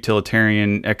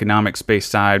utilitarian, economics-based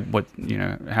side, how I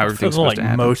everything's feel supposed like to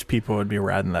happen. most people would be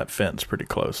riding that fence pretty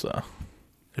close, though.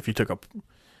 If you took a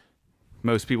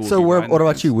Most people would So be what riding the about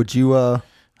fence. you? Would you? Were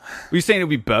you saying it would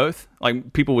be both?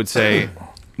 Like people would say,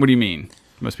 what do you mean?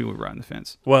 Most people would ride on the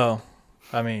fence. well,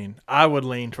 I mean, I would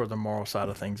lean toward the moral side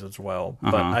of things as well,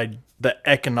 but Uh-huh. the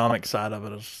economic side of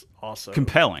it is also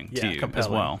Compelling to you compelling as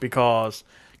well. because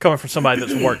coming from somebody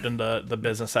that's worked in the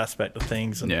business aspect of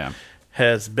things, and Yeah.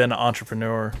 has been an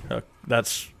entrepreneur.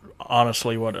 That's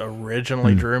honestly what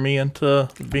originally drew me into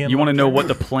being. You want to know what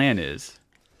the plan is?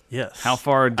 Yes. How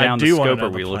far down the scope are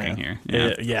we looking here?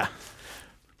 Yeah.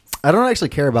 I don't actually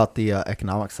care about the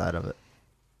economic side of it.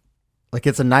 Like,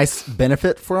 it's a nice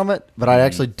benefit from it, but I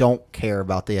actually don't care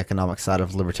about the economic side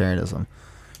of libertarianism.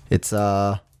 It's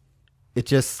it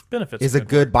just Benefits is a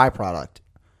good byproduct.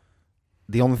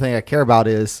 The only thing I care about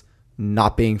is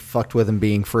not being fucked with and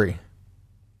being free.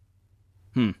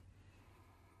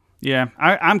 Yeah,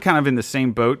 I'm kind of in the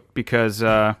same boat because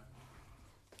I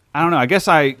don't know. I guess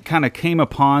I kind of came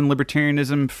upon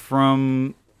libertarianism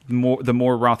from the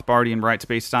more Rothbardian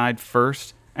rights-based side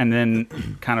first, and then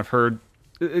kind of heard.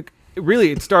 It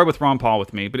started with Ron Paul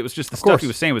with me, but it was just the stuff he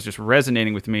was saying was just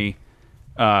resonating with me,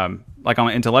 like on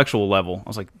an intellectual level. I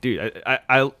was like, dude,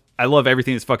 I love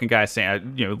everything this fucking guy is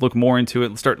saying. I look more into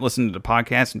it, start listening to the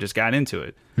podcast, and just got into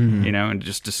it, and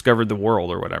just discovered the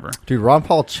world or whatever. Dude, Ron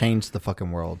Paul changed the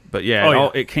fucking world. But yeah,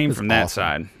 it came It's from that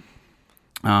awesome.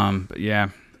 side. But yeah,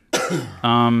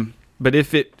 but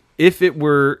if it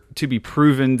were to be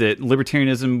proven that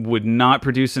libertarianism would not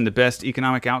produce in the best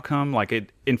economic outcome, like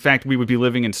in fact, we would be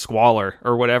living in squalor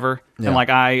or whatever, and like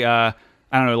I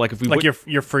don't know, like if we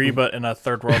you're free but in a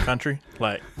third world country,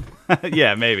 like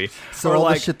yeah, maybe. So or all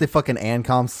like the shit the fucking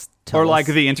ANCOMs tell or like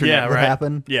us the internet. would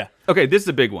happen. yeah. Okay, this is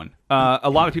a big one. A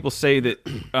lot of people say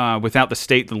that without the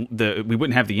state, we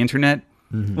wouldn't have the internet.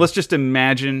 Let's just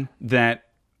imagine that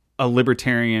a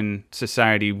libertarian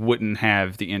society wouldn't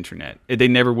have the internet. They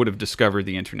never would have discovered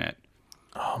the internet.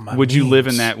 Would you live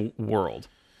in that world?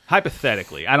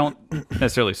 Hypothetically. I don't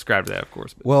necessarily subscribe to that, of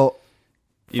course. But Well,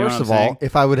 you know first what of I'm all, saying?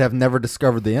 if I would have never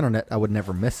discovered the internet, I would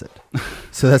never miss it.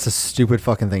 So that's a stupid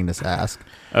fucking thing to ask.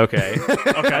 Okay.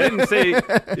 Okay, I didn't say...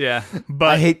 Yeah. But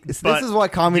I hate this. but This is why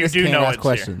communists you do can't know ask it's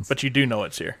questions. here, but you do know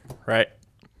it's here, right?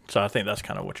 So I think that's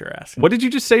kind of what you're asking. What did you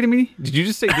just say to me? Did you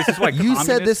just say this is why You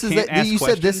said this is can't ask you said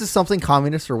this questions? is something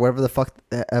communists or whatever the fuck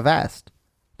have asked.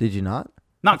 Did you not?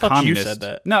 Not thought you communist. said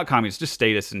that. Not communist, just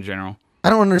status in general. I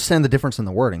don't understand the difference in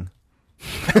the wording.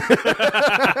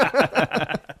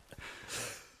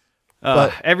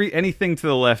 Anything to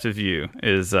the left of you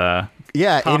is Yeah,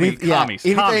 commies.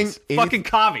 anything, Fucking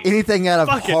commies. anything out of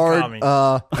Fucking hard commies.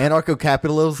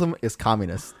 anarcho-capitalism is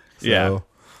communist. So, Yeah.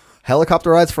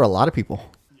 helicopter rides for a lot of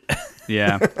people.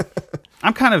 Yeah.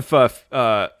 I'm kind of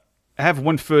I have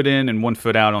one foot in and one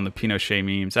foot out on the Pinochet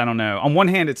memes. I don't know. On one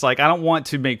hand, it's like I don't want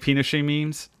to make Pinochet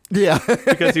memes Yeah,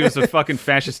 because he was a fucking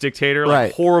fascist dictator, like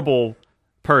Right. horrible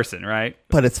person, right?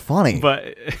 it's funny.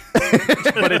 But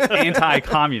but it's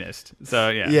anti-communist. So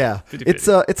yeah. yeah,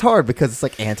 50-50. it's hard because it's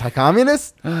like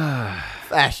anti-communist,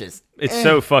 fascist. It's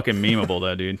so fucking memeable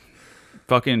though, dude.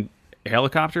 Fucking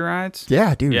helicopter rides.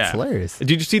 Yeah, dude, Yeah. it's hilarious.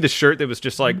 Did you see the shirt that was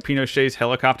just like Pinochet's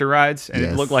helicopter rides, and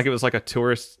Yes. it looked like it was like a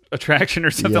tourist attraction or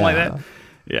something like Yeah. that?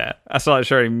 Yeah, I saw that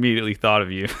shirt. I immediately thought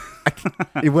of you.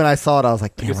 When I saw it, I was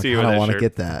like, damn, I see you kind with of that want to shirt.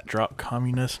 get that. Drop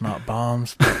communists, not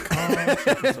bombs.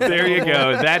 There you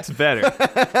go. That's better.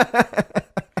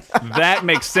 That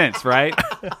makes sense, right?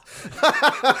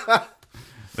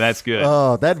 That's good.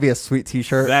 Oh, that'd be a sweet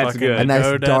T-shirt. That's good. A nice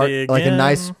GoDaddy dark, like a again.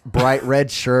 nice bright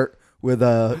red shirt with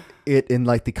it in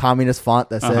like the communist font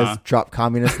that says "Drop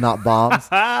communists, not bombs."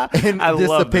 And I just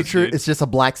love the this, picture. dude. It's just a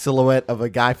black silhouette of a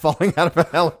guy falling out of a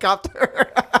helicopter.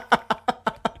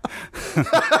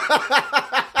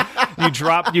 You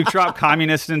drop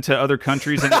communists into other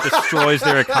countries and it destroys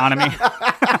their economy.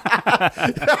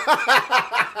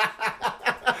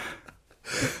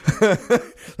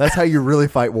 That's how you really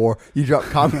fight war. You drop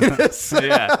communists.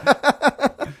 Yeah.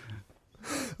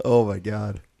 Oh my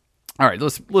god! All right,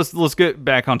 let's get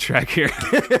back on track here.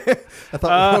 I thought we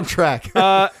were on track.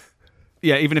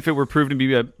 Yeah, even if it were proven to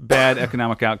be a bad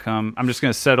economic outcome, I'm just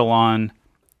going to settle on,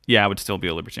 yeah, I would still be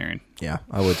a libertarian. Yeah,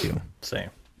 I would too.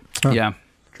 Same. Yeah.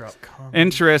 Drop communists.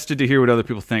 Interested to hear what other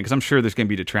people think, because I'm sure there's going to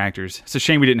be detractors. It's a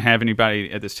shame we didn't have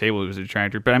anybody at this table who was a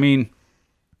detractor. But I mean,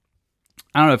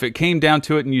 I don't know, if it came down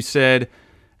to it and you said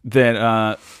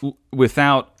that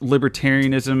without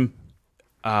libertarianism,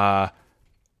 I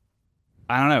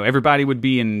don't know, everybody would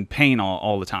be in pain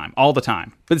all the time.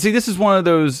 But see, this is one of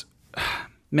those,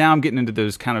 now I'm getting into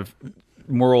those kind of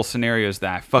moral scenarios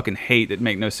that I fucking hate that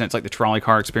make no sense, like the trolley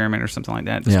car experiment or something like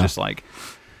that. It's Yeah. just like,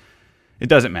 it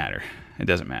doesn't matter. It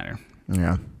doesn't matter.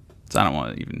 Yeah. So I don't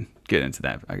want to even get into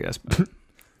that, I guess. But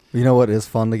You know what is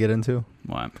fun to get into?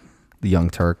 what? The Young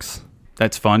Turks.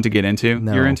 That's fun to get into?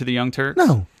 No. You're into the Young Turks?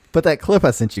 No, but that clip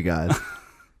I sent you guys,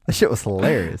 that shit was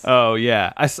hilarious. Oh,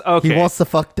 yeah. Okay. He wants to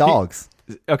fuck dogs.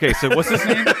 Okay, so what's his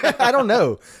name? I don't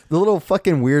know. The little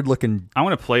fucking weird looking I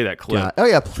want to play that clip. guy. Oh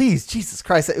yeah, please, Jesus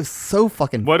Christ, it was so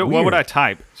fucking. What weird. would I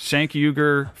type? Shank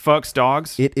Uger fucks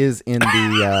dogs. It is in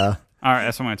the. All right,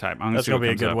 that's what I'm gonna type. I'm gonna That's see gonna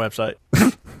what be a comes good up.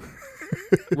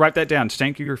 website. Write that down.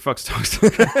 Shank Uger fucks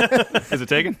dogs. Is it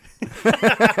taken?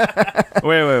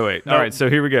 Wait. All right, so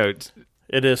here we go.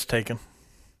 It is taken.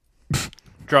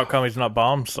 Drop commies not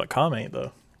bombs.com ain't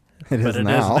though. It is But it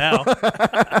now. is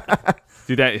now.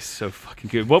 Dude, that is so fucking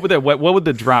good. What would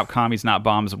the Drop Commies Not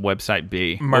Bombs website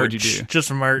be? Merch. What would you do?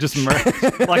 Just merch. Just merch.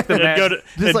 Like the It'd go to,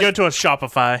 it'd like- go to a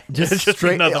Shopify. Just It'd be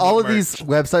straight. nothing All but of these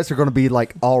websites are going to be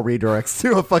like all redirects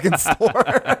to a fucking store.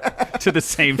 to the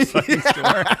same fucking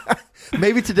store.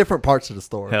 Maybe to different parts of the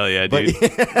store. Hell yeah, But-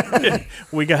 dude.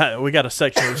 We got a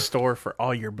section of the store for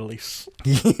all your beliefs.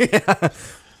 Yeah.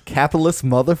 Capitalist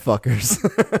motherfuckers.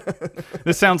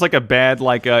 This sounds like a bad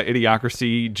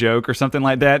idiocracy joke or something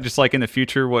like that. Just like in the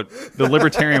future, what the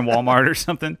libertarian Walmart or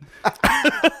something.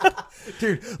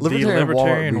 Dude,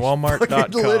 Libertarian Walmart.com.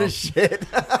 fucking lit as shit.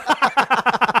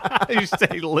 You say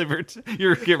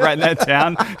you're writing that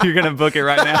down. You're gonna book it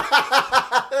right now.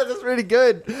 That's pretty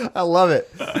good. I love it.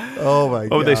 Oh my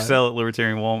god. What would they sell at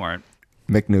libertarian Walmart?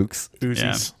 McNukes. Yeah,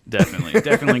 Uzis.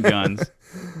 definitely guns.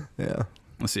 Yeah.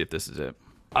 Let's see if this is it.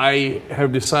 I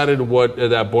have decided what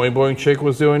that Boing Boing chick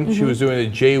was doing. She was doing a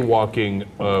jaywalking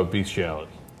bestiality.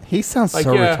 He sounds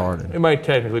so yeah, retarded. it might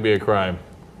technically be a crime,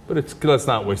 but let's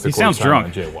not waste the He court's sounds time drunk.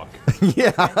 on a jaywalk.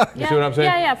 Yeah. You see what I'm saying?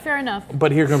 Yeah, fair enough.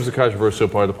 But here comes the controversial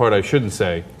part, the part I shouldn't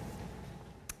say.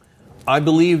 I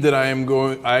believe that I am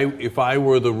going. If I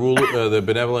were the the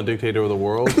benevolent dictator of the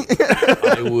world,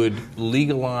 I would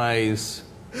legalize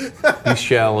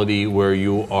bestiality where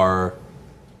you are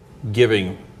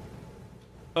giving.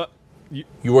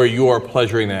 Where you are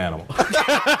pleasuring the animal. You see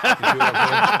what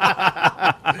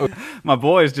I'm saying? My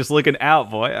boy is just looking out,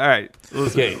 boy. All right.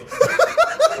 Okay.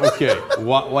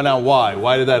 Now, why?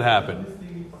 Why did that happen?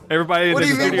 Everybody in What the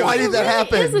do you mean, studio. why did that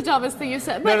It is happen? the dumbest thing you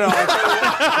said. But No.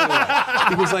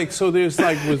 Because so there's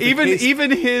was the case-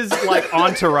 Even his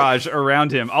entourage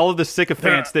around him, all of the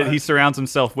sycophants that he surrounds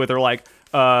himself with are like,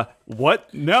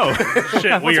 what? No.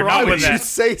 Shit, we are wrong not with with You that.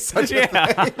 say such a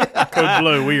Yeah. Code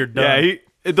Blue, we are done.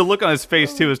 Yeah, the look on his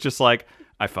face too is just like,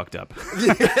 I fucked up.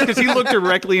 Because he looked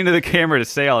directly into the camera to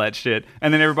say all that shit,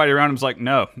 and then everybody around him's like,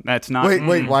 no, that's not.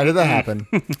 Wait, why did that happen?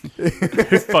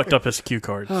 Who fucked up his cue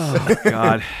cards?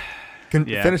 God.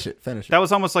 Yeah. Finish it. That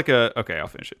was almost like a, okay, I'll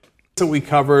finish it. So we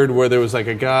covered where there was like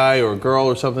a guy or a girl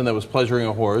or something that was pleasuring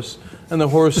a horse, and the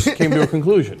horse came to a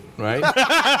conclusion, right? So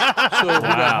we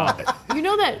got home. you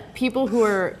know that people who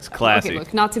are classy. Okay,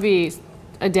 look, not to be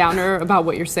a downer about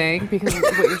what you're saying, because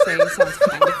what you're saying sounds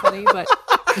kind of funny, but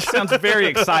It sounds very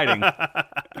exciting.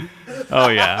 Oh,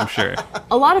 yeah, I'm sure.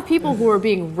 a lot of people who are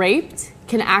being raped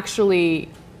can actually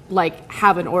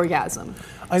have an orgasm.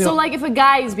 So if a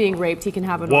guy is being raped, he can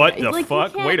have an What orgasm. the You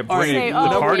fuck? can't Way to bring say, the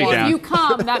oh, party well, down. if you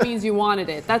come, that means you wanted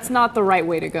it. That's not the right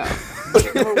way to go.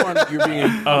 Number one, you're being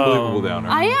an unbelievable downer.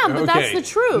 I am, but that's the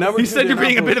truth. Number You two, said you're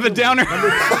being a bit of a downer.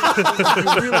 Did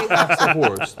you really ask the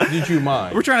horse? Did you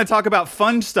mind? We're trying to talk about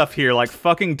fun stuff here, like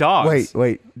fucking dogs.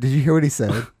 Wait. Did you hear what he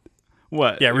said?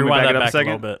 What? Yeah, You wanna rewind it that up back a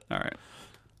second? little bit. All right.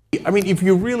 I mean, if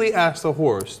you really asked the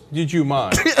horse, did you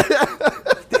mind?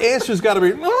 The answer's got to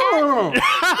be no.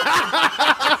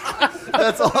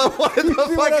 That's all I wanted to See what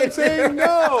I'm fucking saying?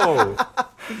 No.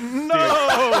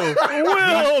 No,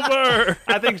 Wilbur.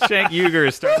 I think Shank Uger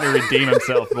is starting to redeem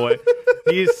himself, boy.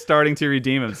 He's starting to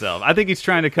redeem himself. I think he's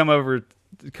trying to come over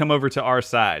to our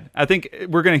side. I think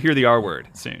we're gonna hear the R word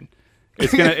soon.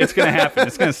 It's gonna happen.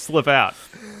 It's gonna slip out.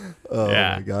 Oh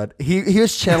Yeah. my god. He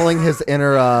was channeling his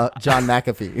inner John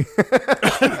McAfee.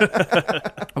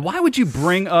 Why would you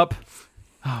bring up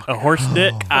A horse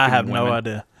dick? I have no women.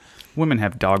 idea. women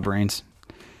have dog brains?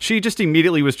 She just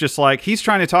immediately was just like, he's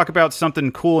trying to talk about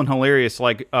something cool and hilarious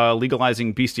like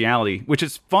legalizing bestiality, which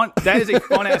is fun. That is a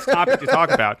fun ass topic to talk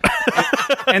about.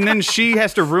 And then she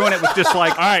has to ruin it with just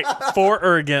like, All right, for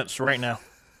or against right now.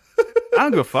 I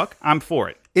don't give a fuck. I'm for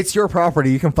it. It's your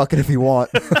property. You can fuck it if you want.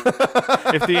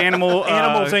 If the animal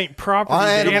Animals ain't property.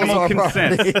 the Animals animal are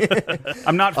consents.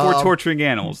 I'm not for torturing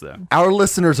animals though. Our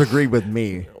listeners agreed with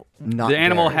me. Not The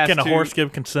animal Derek. has Can a to. horse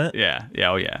give consent? Yeah.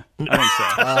 Oh yeah. I think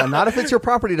so. Not if it's your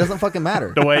property. It doesn't fucking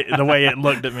matter. The way it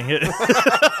looked at me,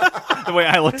 The way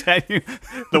I looked at you.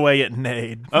 the way it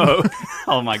neighed.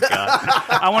 Oh my god.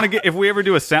 I want to get. If we ever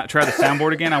do try the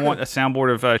soundboard again, I want a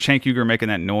soundboard of Shank Uger making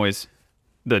that noise,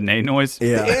 the neigh noise. The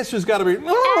Yeah. answer's got to be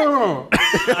no.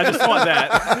 I just want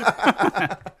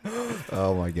that.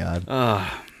 Oh my god.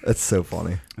 That's so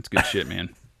funny. That's good shit, man.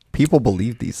 People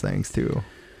believe these things too.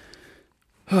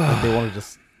 Like they want to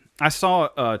just. I saw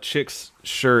a chick's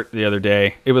shirt the other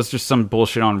day. It was just some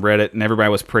bullshit on Reddit, and everybody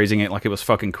was praising it like it was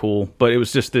fucking cool. But it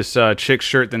was just this chick's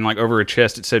shirt, then like over her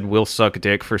chest it said, "We'll suck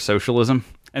dick for socialism."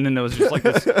 And then there was just like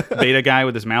this beta guy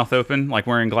with his mouth open, like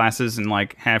wearing glasses and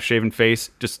like half-shaven face,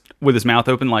 just with his mouth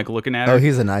open, like looking at her. Oh,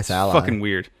 he's a nice ally. Fucking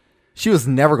weird. She was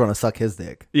never going to suck his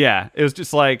dick. Yeah, it was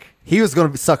just like... He was going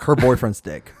to suck her boyfriend's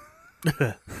dick.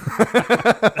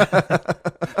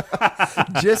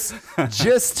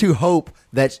 just to hope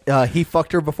that he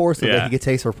fucked her before so that he could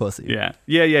taste her pussy.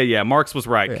 Yeah. Marks was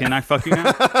right. Can I fuck you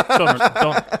now?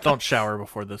 Don't shower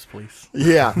before this, please.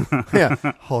 Yeah.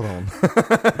 Hold on.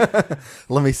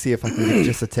 Let me see if I can get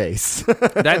just a taste.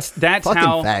 That's Fucking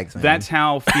how fags, man. that's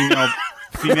how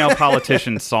female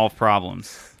politicians solve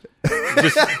problems.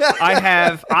 Just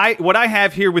what I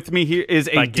have here with me here is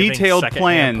By a giving detailed secondhand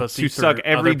plan pussy to for suck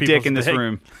every other dick people's in this dick.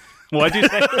 room. What'd you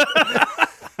say?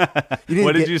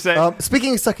 What did you say?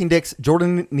 Speaking of sucking dicks,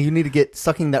 Jordan, you need to get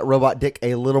sucking that robot dick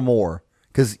a little more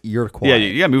because you're quiet. Yeah,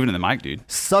 you got moving to the mic, dude.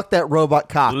 Suck that robot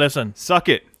cock. Listen, Suck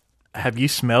it. have you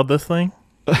smelled this thing?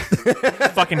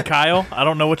 Fucking Kyle, I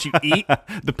don't know what you eat.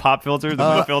 The pop filter,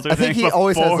 the no filter I think thing. he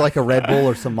always has like a Red Bull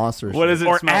or some Monster. What does it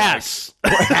Or smell ass.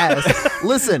 Ass.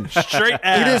 Listen, Straight it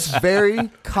ass. is very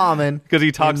common. Because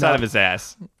he talks in, out of his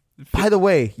ass. By the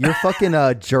way, your fucking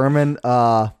German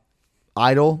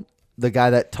idol, the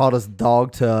guy that taught us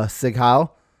dog to Sig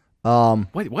Heil.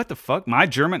 Wait, what the fuck? My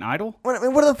German idol? What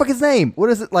the fuck is his name? What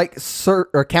is it, like Sir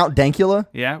or Count Dankula?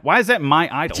 Yeah. Why is that my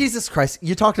idol? Jesus Christ,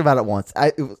 you talked about it once.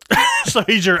 So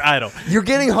he's your idol. You're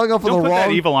getting hung up on Don't the put wrong.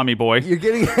 that evil on me, boy. You're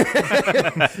getting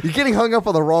you're getting hung up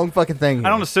on the wrong fucking thing. Here.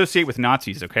 I don't associate with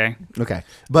Nazis, okay? Okay,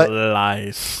 but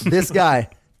Lies. this guy,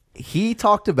 he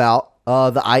talked about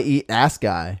the I eat ass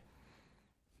guy.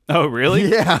 Oh, really?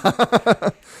 Yeah,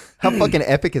 how fucking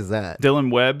epic is that?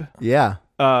 Dylan Webb. Yeah,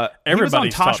 He was on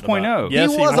Everybody's Tosh.0. talked about it. He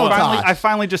was on Tosh. I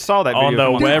finally just saw that On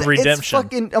video. the from him. web Dude, redemption. It's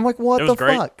fucking, I'm like, what It the was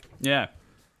great. fuck? Yeah.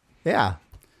 Yeah,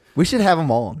 we should have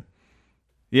him on.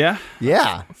 Yeah?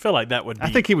 Yeah, I feel like that would be. I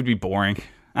think he would be boring.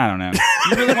 I don't know.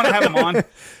 You really want to have him on?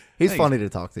 he's funny to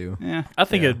talk to. Yeah. I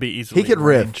think it'd be easily He could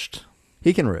riff. arranged.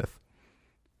 He can riff.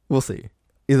 We'll see.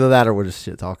 Either that or we're just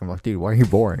shit talking. Like, dude, why are you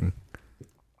boring?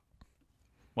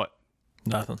 What?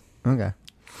 Nothing. Okay.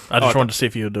 I just wanted to see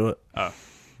if you would do it. Well,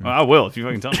 I will if you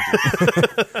fucking tell me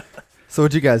to. So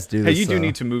what'd you guys do? Hey, This, you do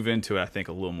need to move into it, I think,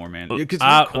 a little more, man. Because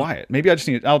I- you're quiet. Maybe I just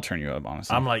need... I'll turn you up,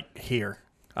 honestly. I'm like here.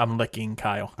 I'm licking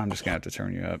Kyle. I'm just going to have to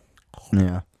turn you up.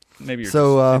 Yeah. Maybe you're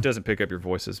So, it doesn't pick up your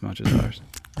voice as much as ours.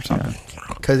 Or something.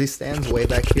 Because he stands way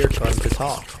back here trying to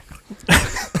talk.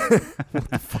 What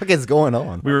the fuck is going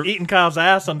on? We were eating Kyle's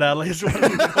ass undoubtedly. Is what we were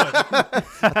doing.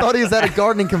 I thought he was at a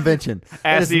gardening convention. That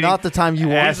Ass is eating- not the time you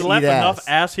want He's to left eat enough ass.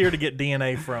 ass here to get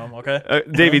DNA from. Okay.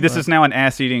 Davey, this is now an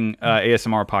ass-eating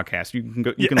ASMR podcast. You can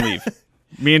go. You can leave.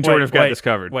 Me and Jordan have got this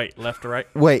covered. Wait, left or right?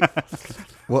 Wait.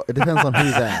 Well, it depends on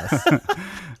whose ass.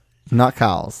 Not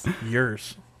Kyle's.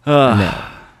 Yours. No,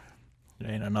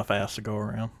 There ain't enough ass to go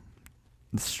around.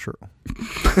 it's true.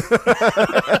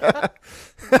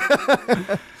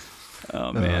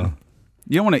 Oh man,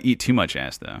 you don't want to eat too much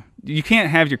ass though. You can't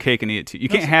have your cake and eat it too. You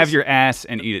can't have your ass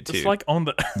and eat it too. It's like on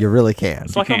the. You really can.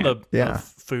 It's like on the, can't. Yeah. the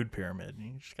food pyramid.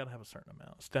 You just gotta have a certain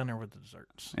amount. It's down there with the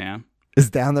desserts. yeah. It's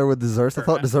down there with desserts. I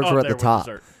thought desserts Oh, were at there the with top.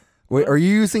 dessert. Wait, are you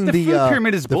using the food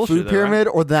pyramid is the bullshit, food though, pyramid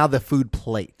or now the food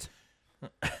plate?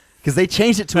 Because they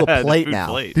changed it to a The plate food now.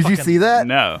 plate. Did you Fucking- see that?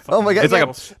 No. Oh my god! It's like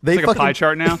a they it's like a pie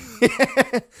chart now.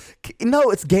 No,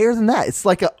 it's gayer than that. It's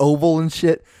like an oval and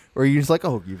shit. Where you're just like,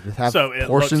 oh, you just have So it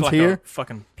portions looks like here. a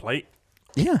fucking plate.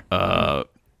 Yeah,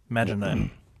 Imagine that.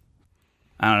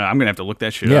 I don't know. I'm gonna have to look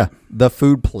that shit yeah. up. The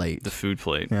food plate. The food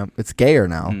plate. Yeah, it's gayer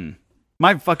now.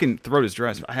 My fucking throat is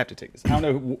dry. So I have to take this. I don't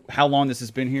know how long this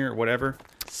has been here or whatever.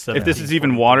 If this is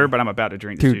even water, but I'm about to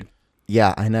drink this, Dude, dude.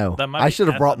 yeah, I know. That might I be should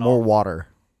have brought ethanol. more water.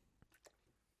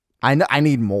 I know. I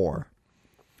need more.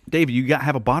 Dave, you got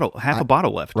half a bottle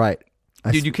left. Right,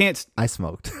 Dude, you can't. I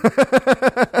smoked.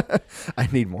 I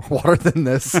need more water than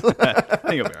this. I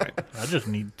think it'll be all right. I just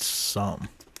need some.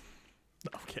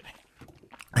 No, I'm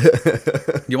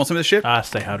kidding. You want some of this shit? I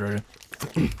stay hydrated.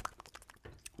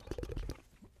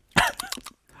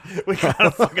 We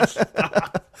gotta fucking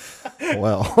stop.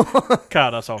 Well,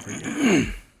 God, that's all for you.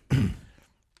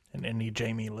 And any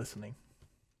Jamie listening.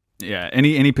 Yeah.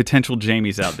 Any potential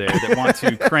Jamies out there that want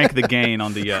to crank the gain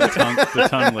on the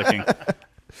tongue licking?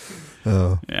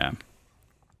 oh, Yeah.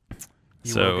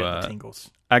 You So, will get the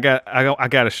tingles. I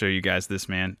got to show you guys this,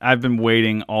 man. I've been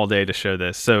waiting all day to show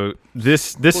this. So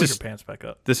this Pull is your pants back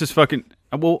up. this is fucking.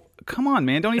 Well, come on,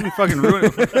 man. Don't even fucking ruin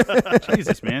it.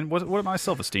 Jesus, man. What my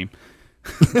self-esteem?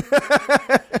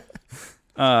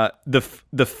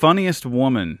 The funniest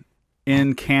woman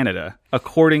in Canada,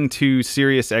 according to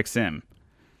SiriusXM.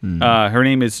 Her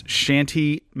name is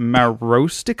Shanti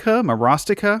Marostica.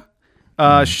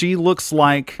 She looks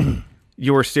like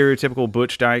your stereotypical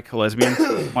butch dyke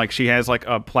lesbian. Like she has like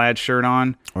a plaid shirt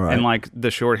on and like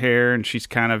the short hair, and she's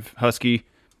kind of husky.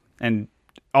 And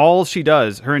all she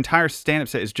does, her entire stand-up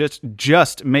set is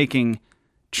just making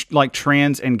like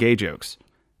trans and gay jokes.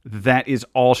 That is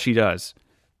all she does.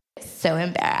 So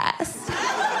embarrassed. When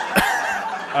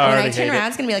I turn around,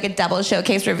 it's gonna be like a double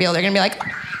showcase reveal. They're gonna be like,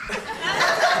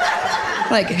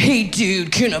 hey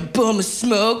dude, can a bum a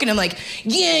smoke? And I'm like,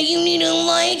 yeah, you need a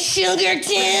light sugar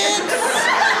tits.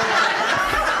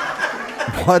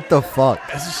 What the fuck?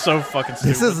 This is so fucking stupid.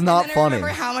 This is not And I funny. remember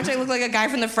how much I look like a guy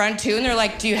from the front too, and they're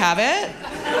like, do you have it?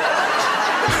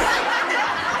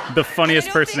 The funniest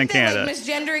I don't person in think that, Canada. like,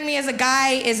 misgendering me as a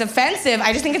guy is offensive.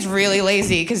 I just think it's really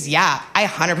lazy because, yeah, I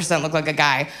 100% look like a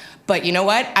guy. But you know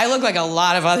what? I look like a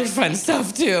lot of other fun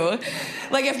stuff, too.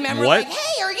 Like, if men were What? like,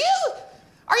 hey, are you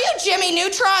Jimmy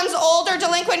Neutron's older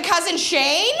delinquent cousin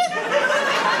Shane?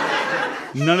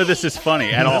 None of this is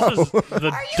funny at all. This is the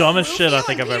Are you dumbest shit I Rufio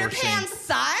think and I've Peter ever seen. Pan's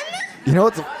son? You know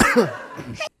what's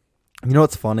You know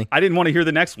what's funny? I didn't want to hear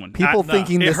the next one. People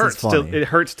thinking it this hurts is funny. it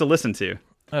hurts to listen to.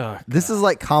 Oh, This is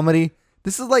like comedy.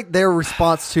 This is like their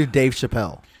response to Dave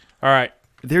Chappelle. all right.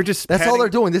 They're just That's all patting- they're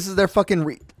doing. This is their fucking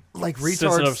Sensitive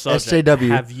retards subject. SJW.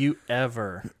 Have you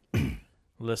ever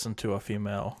listened to a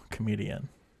female comedian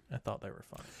and thought they were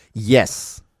funny?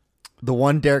 Yes, the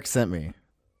one Derek sent me.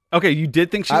 Okay, you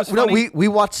did think she was No, funny? we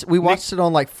watched it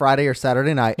on like Friday or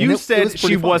Saturday night. and You it said was pretty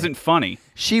she funny. wasn't funny.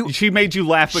 She made you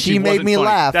laugh, but she she made wasn't me funny.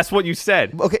 laugh. That's what you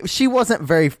said. Okay, she was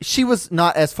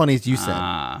not as funny as you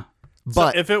said.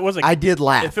 But So if it was I did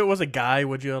laugh. If it was a guy,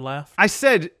 would you have laughed? I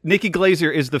said Nikki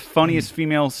Glazer is the funniest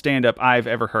female stand-up I've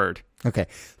ever heard. Okay,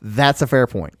 that's a fair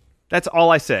point. That's all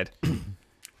I said.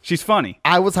 She's funny.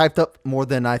 I was hyped up more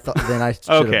than I thought. Than I should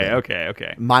have been.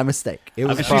 Okay. My mistake. It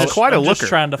was she's probably, quite a I'm just looker.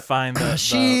 trying to find the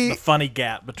She- funny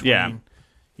gap between, Yeah.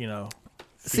 you know.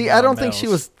 See, female I don't and think she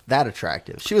males. was that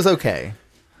attractive. She was okay.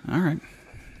 All right.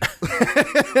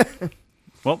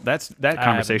 Well, that's that I haven't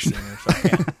conversation. seen her, so I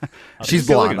can't- She's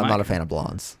still blonde. looking I'm not like a fan of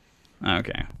blondes.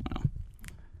 Okay.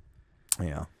 Well,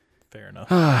 Yeah. Fair enough.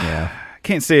 Yeah.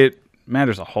 can't say it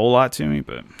matters a whole lot to me,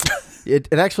 but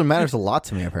It actually matters a lot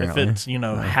to me, if apparently. it's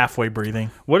halfway breathing.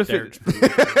 what if Derek's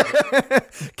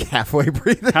it? Halfway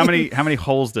breathing. How many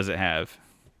holes does it have?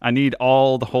 I need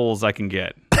all the holes I can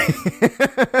get.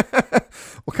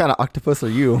 What kind of octopus are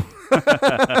you?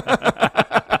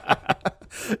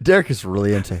 Derek is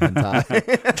really into hentai.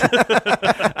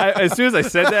 As soon as I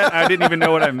said that, I didn't even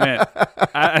know what I meant.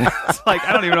 It's like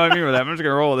I don't even know what I mean with that. I'm just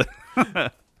gonna roll with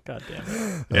it. God damn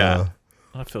it. Yeah,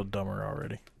 I feel dumber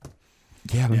already.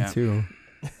 Yeah, me Yeah. too.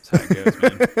 that's how it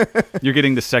goes, man. You're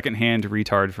getting the secondhand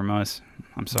retard from us.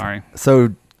 I'm sorry. So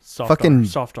Soft Fucking- R.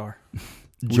 Soft R.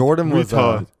 Jordan was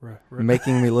Right.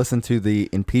 making me listen to the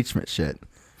impeachment shit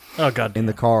Oh, God damn. in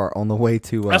the car on the way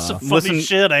to That's some funny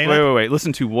shit, ain't wait, it? Wait.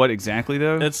 Listen to what exactly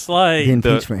though? It's like... the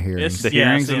impeachment hearings. It's The yeah,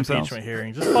 hearings it's the themselves? impeachment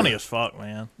hearings. It's funny as fuck,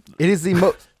 man. It is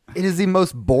the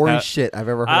most boring shit I've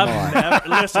ever heard in my life. I've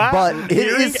never listen. But it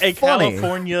hearing is a funny.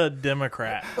 California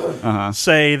Democrat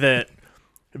say that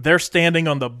they're standing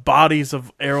on the bodies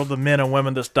of all the men and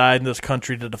women that's died in this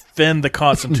country to defend the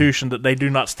Constitution, that they do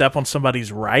not step on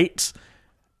somebody's rights.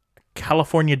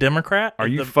 California Democrat? Are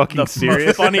you the, fucking the serious?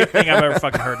 most funniest thing I've ever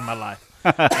fucking heard in my life.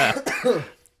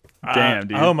 Damn,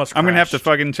 dude. I almost I'm gonna have to crashed.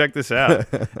 fucking check this out.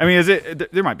 I mean,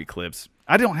 there might be clips.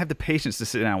 I don't have the patience to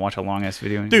sit down and watch a long ass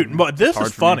video. Dude, but this Hard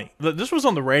is for me. funny. This was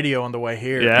on the radio on the way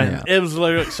here. Yeah? And it was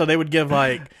literally, so they would give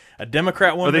like a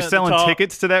Democrat 1 Are they minute to selling talk.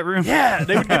 tickets to that room? Yeah,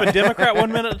 they would give a Democrat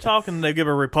 1 minute to talk, and they'd give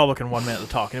a Republican 1 minute to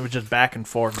talk, and it was just back and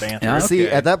forth banter. Yeah. See,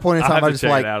 Okay. at that point in I'll time, have I to just check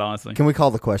like, it out, honestly. can we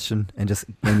call the question and just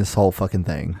end this whole fucking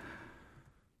thing?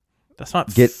 That's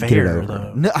not Get fair, it over.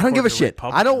 though. No, I don't give a towards the shit.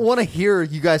 I don't Republicans. want to hear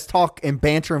you guys talk and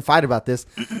banter and fight about this.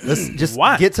 Let's just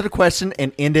Why? get to the question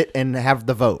and end it and have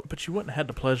the vote. But you wouldn't have had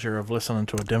the pleasure of listening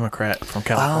to a Democrat from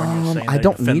California saying I they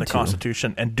don't defend need the to.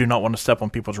 Constitution and do not want to step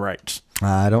on people's rights.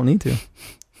 I don't need to.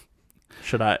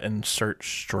 Should I insert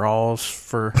straws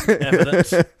for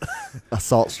evidence?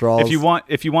 Assault straws. If you want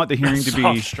the hearing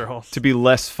Soft straws. to be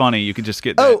less funny, you could just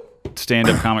get that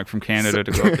stand-up comic from Canada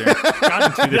to go up there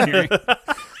and do the hearing.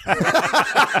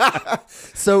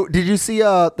 So, did you see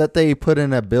that they put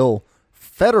in a bill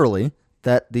federally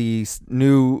that the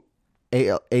new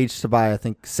age to buy, I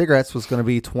think, cigarettes was going to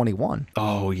be 21?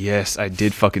 Oh yes, I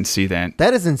did fucking see that.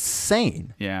 That is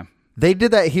insane. Yeah. They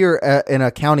did that here in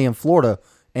a county in Florida.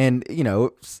 and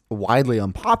it's widely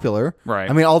unpopular. Right.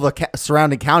 I mean, all the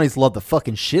surrounding counties love the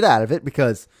fucking shit out of it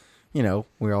because we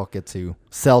all get to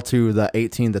sell to the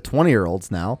 18 to 20-year-olds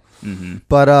now. Mm-hmm.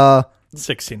 But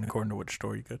 16 according to which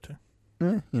store you go to.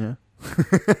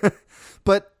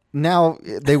 But now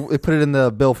they put it in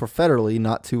the bill for federally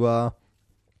not to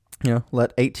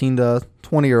let 18 to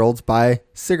 20-year-olds buy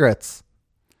cigarettes.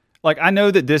 Like, I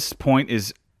know that this point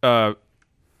is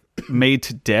made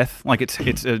to death. Like,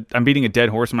 I'm beating a dead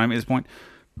horse when I make this point.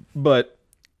 But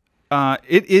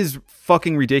it is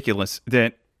fucking ridiculous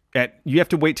that you have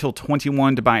to wait till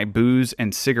 21 to buy booze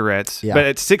and cigarettes. Yeah. But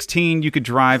at 16, you could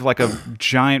drive like a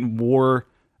giant war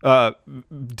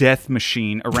death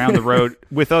machine around the road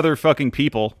with other fucking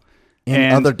people.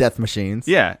 And other death machines.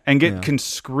 Yeah, and get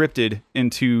conscripted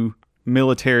into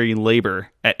military labor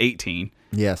at 18.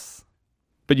 Yes.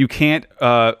 But you can't.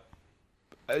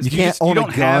 You can't own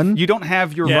a gun. You don't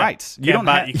have your rights. You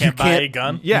can't buy a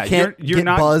gun. Yeah, you can't you're get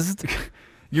not buzzed.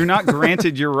 You're not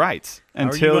granted your rights are you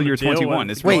until gonna you're deal 21.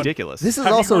 with- It's Wait, ridiculous. This is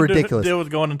How also you gonna ridiculous. deal with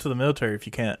going into the military if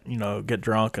you can't, get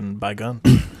drunk and buy guns?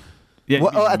 Yeah,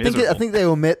 Well, I miserable. think they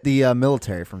omit the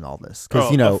military from all this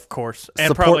because of course, and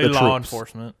support probably the law troops.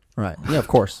 enforcement. Right. Yeah, of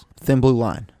course. Thin blue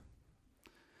line.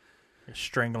 You're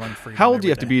strangling freedom. How old do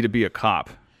you have every to be a cop?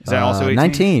 Is that also 18?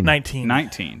 19. 19.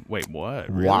 19. Wait, what?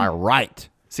 Really? Why, right.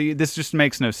 See, this just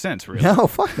makes no sense, really. No,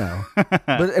 fuck no. But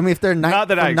I mean, if they're Not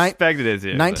that I from expected it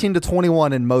to. 19 to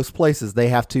 21 in most places, they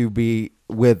have to be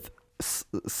with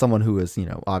someone who is,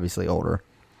 obviously older.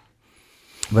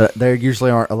 But they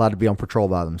usually aren't allowed to be on patrol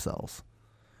by themselves.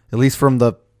 At least from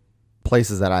the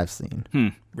places that I've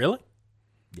seen. Really?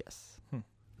 Yes.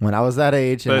 When I was that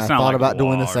age But and it's I not thought like about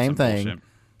doing law the or same some thing. bullshit.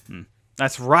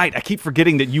 That's right. I keep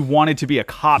forgetting that you wanted to be a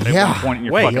cop at Yeah. one point in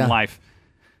your Wait, fucking yeah. life.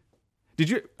 Did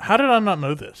you? How did I not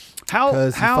know this?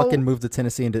 Because you How fucking moved to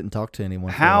Tennessee and didn't talk to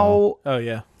anyone. for a while. how Oh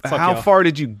yeah. Fuck how y'all. far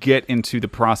did you get into the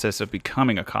process of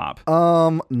becoming a cop?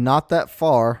 Not that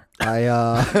far.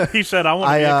 I He said I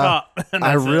want to be a cop. And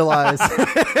I that's it. realized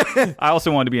I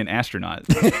also wanted to be an astronaut.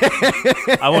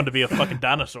 I wanted to be a fucking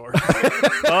dinosaur.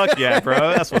 Fuck yeah,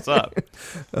 bro. That's what's up.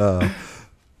 oh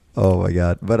my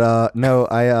god. But no,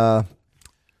 I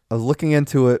was looking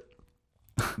into it,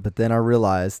 but then I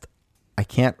realized I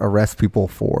can't arrest people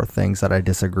for things that I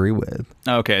disagree with.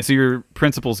 Okay, so your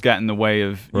principles got in the way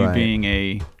of you Right. being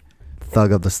a.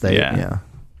 Thug of the state. Yeah.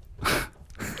 Yeah.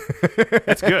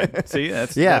 That's good. See,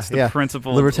 that's Yeah. the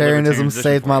principle. of Libertarianism libertarian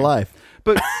saved position my for you. life.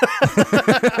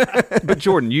 But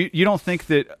Jordan, you don't think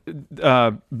that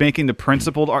making the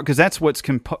principled because that's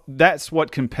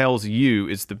what compels you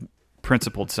is the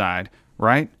principled side,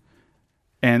 right?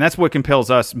 And that's what compels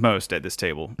us most at this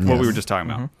table. What we were just talking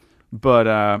about.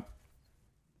 But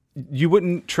you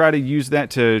wouldn't try to use that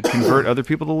to convert other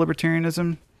people to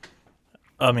libertarianism.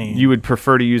 I mean, You would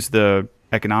prefer to use the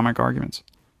economic arguments.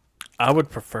 I would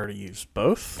prefer to use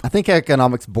both, I think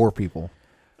economics bore people.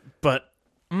 but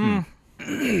I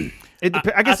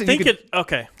guess I you think could,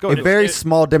 okay. A very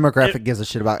small demographic gives a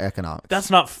shit about economics.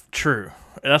 That's not true.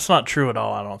 That's not true at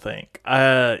all. I don't think.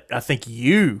 I think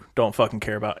you don't fucking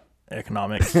care about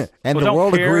economics. and Well, the don't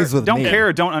world care, agrees with don't me. care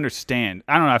or don't understand.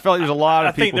 I don't know. I feel like there's a lot I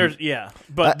of think people. there's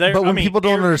but But when people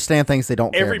don't understand things, they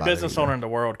don't care every about it business either, owner in the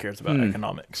world cares about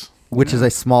economics. which is a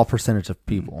small percentage of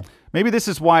people. Maybe this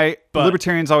is why But-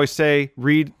 libertarians always say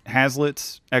read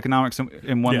Hazlitt's economics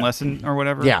in one Yeah. lesson or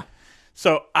whatever. Yeah.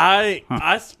 So I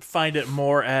find it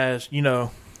more as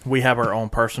we have our own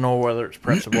personal, whether it's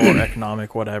principle or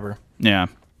economic, whatever. Yeah.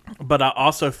 But I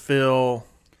also feel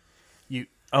you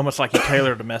almost like you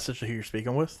tailor the message to who you're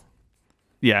speaking with,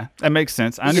 Yeah. That makes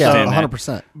sense. I Yeah, understand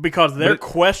 100%. because their But-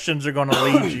 questions are going to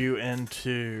lead you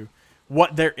into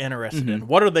what they're interested in.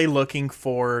 What are they looking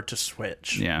for to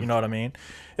switch? Yeah. You know what I mean?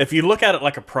 If you look at it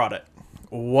like a product,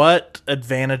 what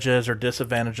advantages or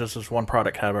disadvantages does one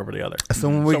product have over the other? So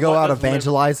when we So go what out does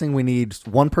evangelizing, we need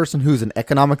one person who's an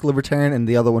economic libertarian and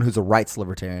the other one who's a rights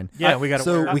libertarian. Yeah, we got to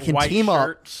So wear we can white team up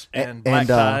shirts and black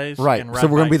ties. right. And So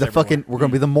we're gonna be ride the bikes everywhere. we're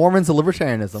gonna be the Mormons of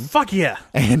libertarianism. Fuck yeah.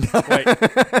 And Wait,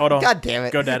 hold on. God damn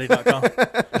it. GoDaddy.com.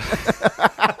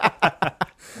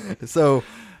 so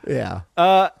yeah,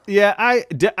 Yeah,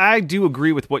 I do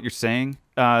agree with what you're saying.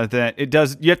 That it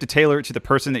does. You have to tailor it to the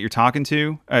person that you're talking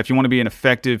to if you want to be an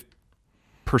effective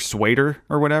persuader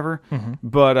or whatever.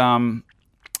 But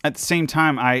at the same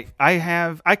time,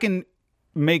 I can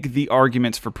make the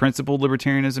arguments for principled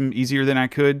libertarianism easier than I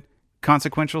could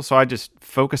consequential. So I just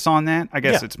focus on that. I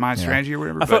guess Yeah. it's my strategy or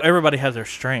whatever. I feel but- everybody has their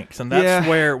strengths, and that's Yeah.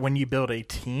 where when you build a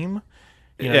team,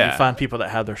 you Yeah. find people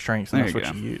that have their strengths, and There that's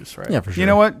you what go. you use, right? yeah, for sure. You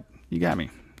know what? You got me.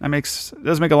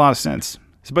 Does make a lot of sense.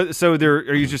 So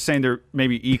are you just saying they're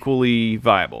maybe equally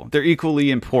viable? They're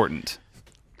equally important.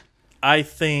 I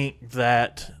think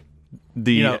that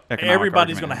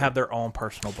everybody's going to have their own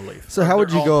personal belief. So how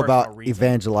would you go about reason.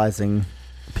 evangelizing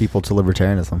people to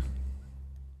libertarianism?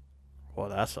 Well,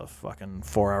 that's a fucking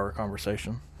 4-hour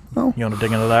conversation. Oh. You want to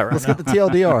dig into that right Let's now? get the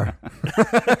TLDR.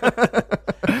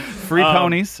 Free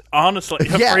ponies, Honestly,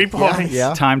 Yeah, free ponies.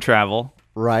 yeah. time travel.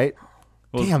 Right.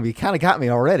 Damn, you kind of got me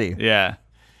already. Yeah.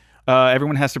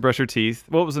 Everyone has to brush their teeth.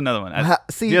 What was another one?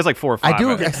 See, he has like 4 or 5. I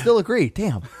do. I think. I still agree.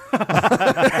 Damn.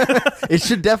 It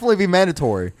should definitely be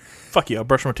mandatory. Fuck you. I'll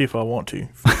brush my teeth if I want to.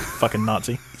 Fucking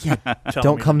Nazi. Yeah. Telling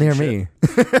Don't me come to near do me.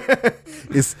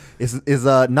 Is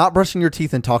not brushing your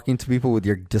teeth and talking to people with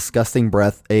your disgusting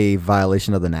breath a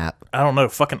violation of the NAP? I don't know.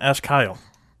 Fucking ask Kyle.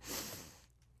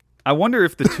 I wonder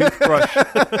if the toothbrush.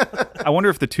 I wonder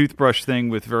if the toothbrush thing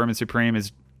with Vermin Supreme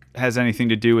has anything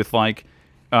to do with like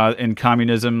in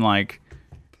communism, like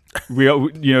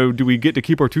do we get to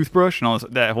keep our toothbrush and all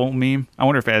that whole meme? I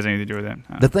wonder if it has anything to do with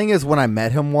that. The thing is, when I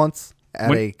met him once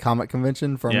at a comic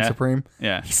convention, Vermin Supreme,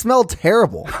 he smelled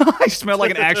terrible. He smelled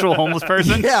like an actual homeless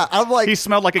person. Yeah, I'm like, he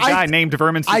smelled like a guy named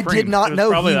Vermin Supreme. I did not know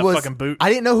probably he that was. fucking boot. I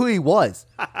didn't know who he was.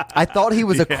 I thought he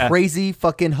was a crazy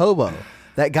fucking hobo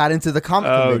that got into the comic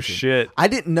convention. Oh shit! I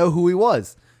didn't know who he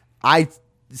was.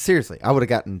 Seriously, I would have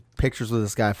gotten pictures with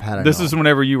this guy if I had. This is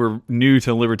whenever you were new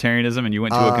to libertarianism and you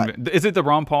went to a convention. Is it the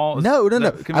Ron Paul? No.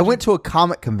 convention? I went to a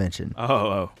comic convention.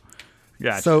 Oh.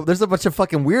 Gotcha. So there's a bunch of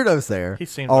fucking weirdos there. He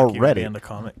seems like he would already be into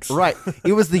comics. Right.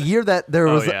 It was the year that there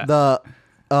was the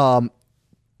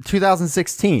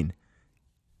 2016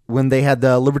 when they had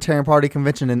the Libertarian Party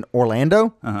convention in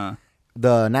Orlando.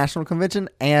 The national convention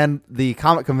and the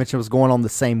comic convention was going on the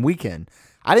same weekend.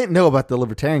 I didn't know about the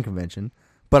Libertarian convention,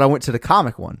 but I went to the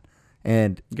comic one.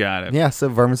 And got it. Yeah, so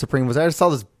Vermin Supreme was there. I just saw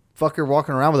this fucker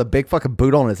walking around with a big fucking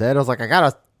boot on his head. I was like, I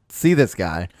gotta see this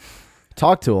guy.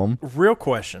 Talk to him. Real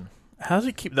question. How does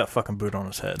he keep that fucking boot on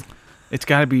his head? It's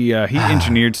got to be, he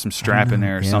engineered some strap in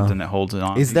there or something that holds it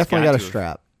on. He's definitely got a to.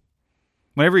 strap.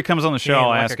 Whenever he comes on the show,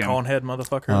 I'll ask him. Cone head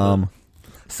motherfucker.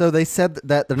 So they said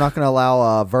that they're not going to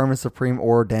allow Vermin Supreme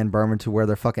or Dan Berman to wear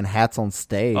their fucking hats on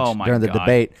stage during the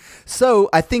debate. So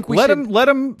I think we should let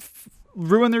them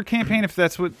ruin their campaign if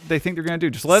that's what they think they're going to do.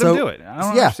 Just let them do it. I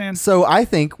don't understand. So I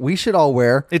think we should all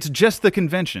wear It's just the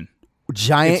convention.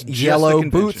 giant It's just yellow the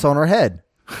boots on our head.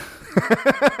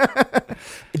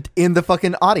 In the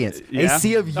fucking audience. Yeah? A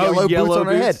sea of yellow boots on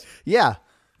our head. boots? Yeah.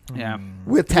 Yeah.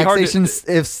 With It'd be hard to- taxation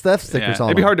if stuff stickers on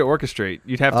It'd be them. hard to orchestrate.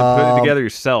 You'd have to put it together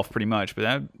yourself pretty much.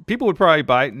 But people would probably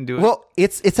bite and do it. Well,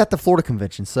 it's at the Florida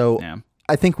convention, so Yeah.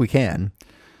 I think we can.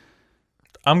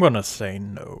 I'm going to say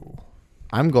no.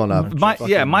 I'm going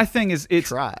to my thing is it's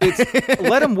try.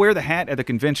 let them wear the hat at the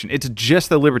convention. It's just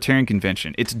the libertarian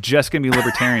convention. It's just going to be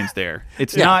libertarians there.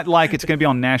 It's not like it's going to be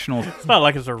on national. It's not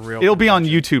like it's a real. It'll be on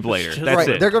YouTube later. just- That's right.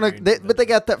 it. They're gonna, but they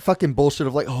got that fucking bullshit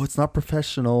of like, oh, it's not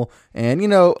professional, and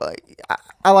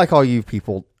I like all you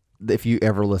people. If you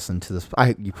ever listen to this, I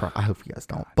hope you guys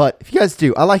don't, but if you guys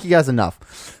do, I like you guys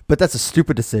enough. But that's a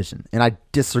stupid decision, and I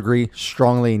disagree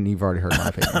strongly. And you've already heard my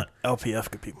opinion.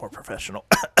 LPF could be more professional.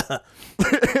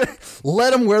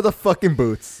 Let them wear the fucking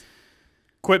boots.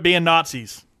 Quit being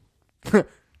Nazis,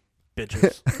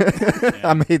 bitches.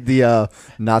 I made the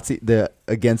the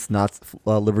against Nazi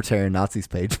libertarian Nazis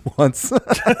page once.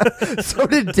 So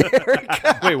did Derek.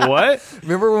 Wait, what?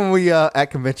 Remember when we at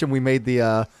convention we made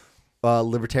the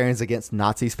libertarians against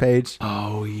Nazis page?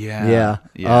 Oh yeah,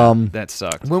 Yeah. that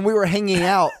sucked. When we were hanging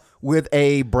out with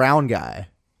a brown guy,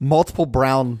 multiple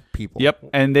brown people. Yep,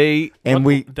 and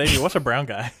we Davey, what's a brown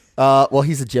guy? well,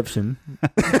 he's Egyptian.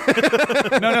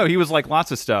 no, he was like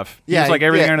lots of stuff. He Yeah, was like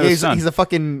everything under the he's, sun. He's a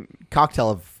fucking cocktail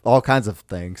of all kinds of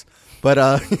things. But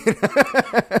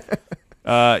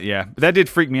yeah, but that did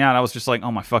freak me out. I was just like,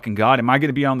 oh my fucking god, am I going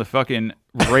to be on the fucking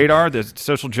radar, the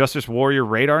social justice warrior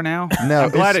radar now? No, I'm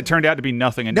glad it turned out to be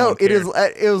nothing. And no, it is.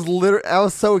 It was literally. I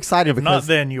was so excited If not because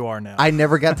then, you are now. I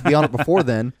never got to be on it before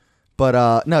then.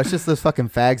 But no, it's just those fucking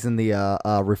fags in the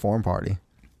Reform Party.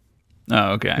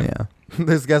 Oh, okay. Yeah,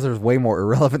 those guys are way more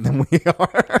irrelevant than we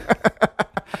are.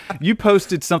 You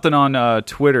posted something on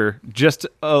Twitter just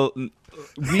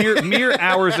mere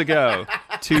hours ago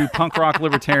to punk rock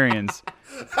libertarians.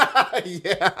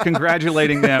 Yeah.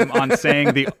 Congratulating them on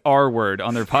saying the R word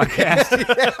on their podcast.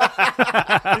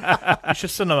 You should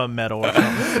send them a medal or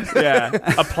something. Yeah.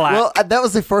 A plaque. Well, that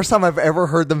was the first time I've ever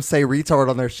heard them say retard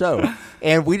on their show.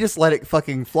 And we just let it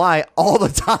fucking fly all the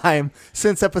time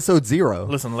since episode 0.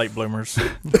 Listen, late bloomers.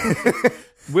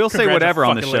 We'll say whatever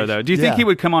on the show, though. Do you think Yeah. he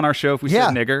would come on our show if we Yeah.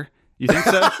 said nigger? You think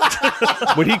so?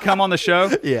 Would he come on the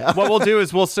show? Yeah. What we'll do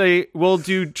is we'll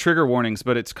do trigger warnings,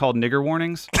 but it's called nigger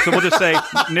warnings. So we'll just say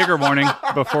nigger warning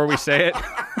before we say it.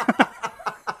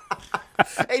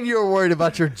 And you were worried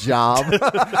about your job.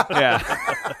 Yeah.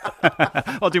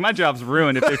 Well, dude, my job's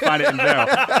ruined if they find it in jail.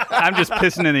 I'm just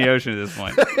pissing in the ocean at this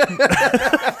point.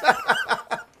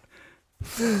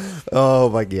 Oh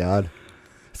my God.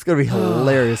 It's going to be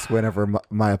hilarious whenever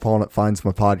my opponent finds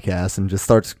my podcast and just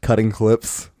starts cutting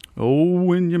clips. Oh,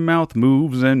 when your mouth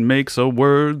moves and makes a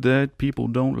word that people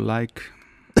don't like.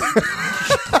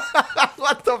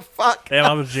 What the fuck? Damn,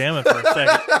 I was jamming for a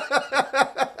second.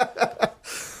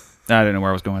 I didn't know where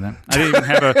I was going with that. I didn't even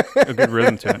have a good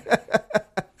rhythm to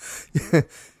it.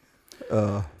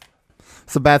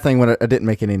 It's a bad thing when I didn't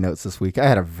make any notes this week. I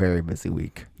had a very busy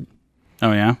week.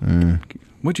 Oh, yeah?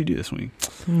 What'd you do this week?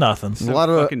 Nothing. So A lot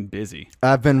of fucking busy.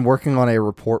 I've been working on a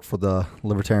report for the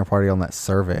Libertarian Party on that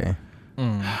survey.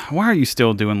 Why are you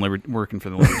still doing working for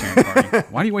the Libertarian Party?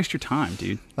 Why do you waste your time,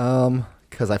 dude?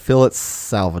 Because I feel it's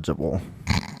salvageable.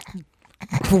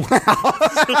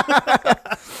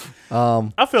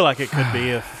 I feel like it could be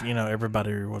if,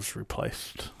 everybody was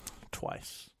replaced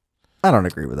twice. I don't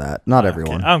agree with that. Not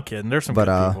everyone. I'm kidding. There's some But,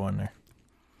 good people in there.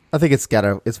 I think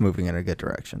it's moving in a good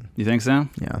direction. You think so?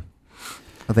 Yeah.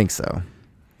 I think so.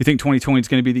 You think 2020 is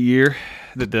going to be the year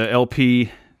that the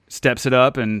LP steps it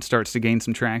up and starts to gain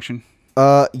some traction?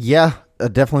 Yeah, I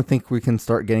definitely think we can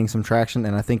start getting some traction,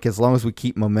 and I think as long as we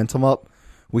keep momentum up,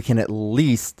 we can at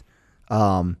least,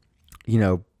 do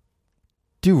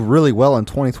really well in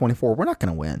 2024. We're not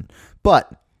going to win,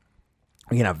 but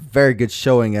we can have very good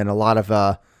showing and a lot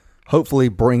of, hopefully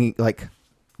bringing like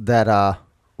that,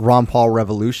 Ron Paul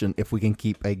revolution if we can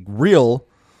keep a real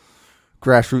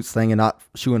grassroots thing and not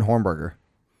shoeing Hornberger.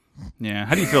 Yeah.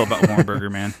 How do you feel about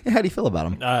Hornberger, man? Yeah, how do you feel about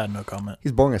him? I had no comment.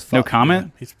 He's boring as fuck. No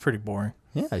comment? He's pretty boring.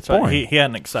 Yeah, he's So boring. he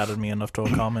hadn't excited me enough to a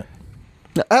comment.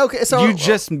 Okay, so You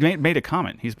just made a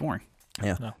comment. He's boring.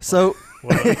 yeah. No. So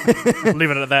Well, leave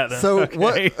it at that then. so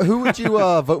Okay. who would you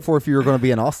vote for if you were going to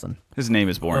be in Austin? His name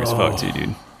is boring as fuck, too,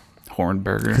 dude.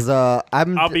 Hornberger. Because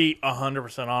I'll be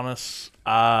 100% honest.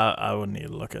 I would need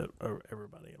to look at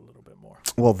everybody a little bit more.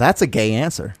 well, that's a gay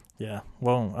answer. Yeah.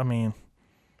 Well, I mean,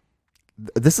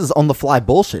 This is on the fly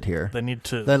bullshit here. they need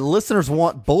to The listeners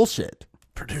want bullshit.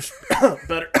 produce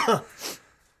better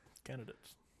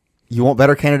candidates. You want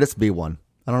better candidates? Be one.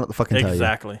 I don't know what the fucking tell you.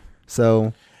 Exactly.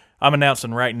 So I'm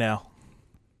announcing right now.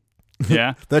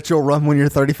 Yeah. that you'll run when you're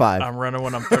 35. I'm running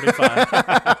when I'm 35.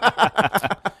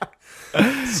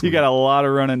 You got a lot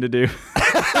of running to do.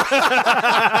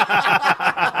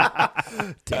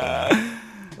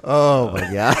 Oh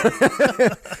my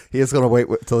god. He is going to wait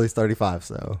till he's 35.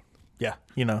 So Yeah.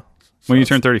 When you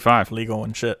turn 35. legal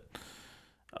and shit.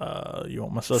 You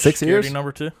want my social 6 security years?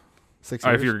 number too? 6 Oh,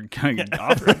 years. if you're going to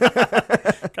offer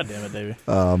it. God damn it, Davey.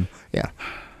 Yeah.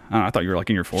 Oh, I thought you were like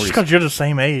in your Just 40s. because you're the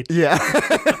same age. Yeah.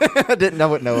 I didn't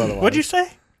know it no otherwise. What'd you say?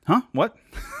 Huh? What?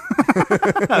 What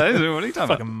are you talking about?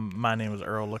 Fucking, my name is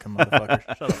Earl looking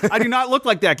motherfucker. Shut up. I do not look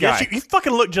like that guy. Yes, you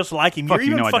fucking look just like him. Fuck You're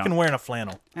you, even no, I fucking don't. wearing a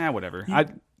flannel. Whatever.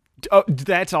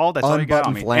 That's all? That's all you got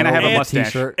on me. Unbuttoned And I have a flannel mustache.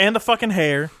 t-shirt. And the fucking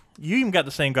hair. You even got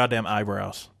the same goddamn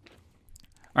eyebrows.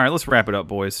 All right, let's wrap it up,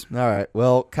 boys. All right.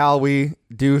 Well, Kyle, we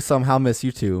do somehow miss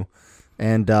you too.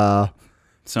 And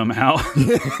Somehow.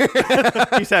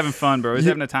 He's having fun, bro. He's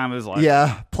having a time of his life.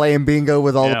 yeah, playing bingo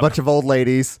with a Yep. bunch of old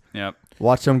ladies. Yep.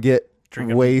 Watch them get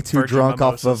Drinking way too virgin drunk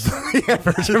mimosas. off of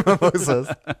virgin mimosas.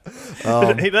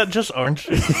 Hey, that just orange.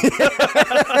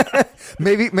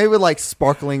 Maybe with like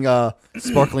sparkling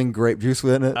grape juice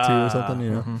in it too, or something. You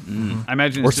know, I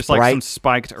imagine Or it's just like Sprite. some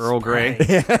spiked Earl Grey.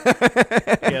 He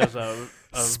has a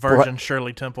virgin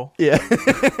Shirley Temple. yeah.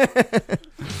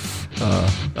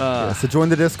 Yeah, so join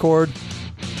the Discord.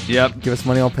 Yep. Give us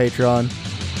money on Patreon.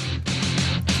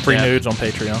 Free Yeah. nudes on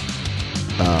Patreon.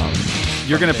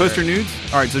 You're going to post your nudes?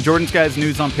 All right, so Jordan's got his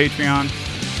nudes on Patreon.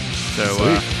 So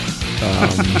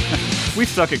we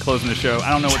suck at closing the show.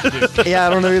 I don't know what to do. Yeah, I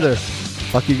don't know either.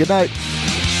 Fuck you. Good night.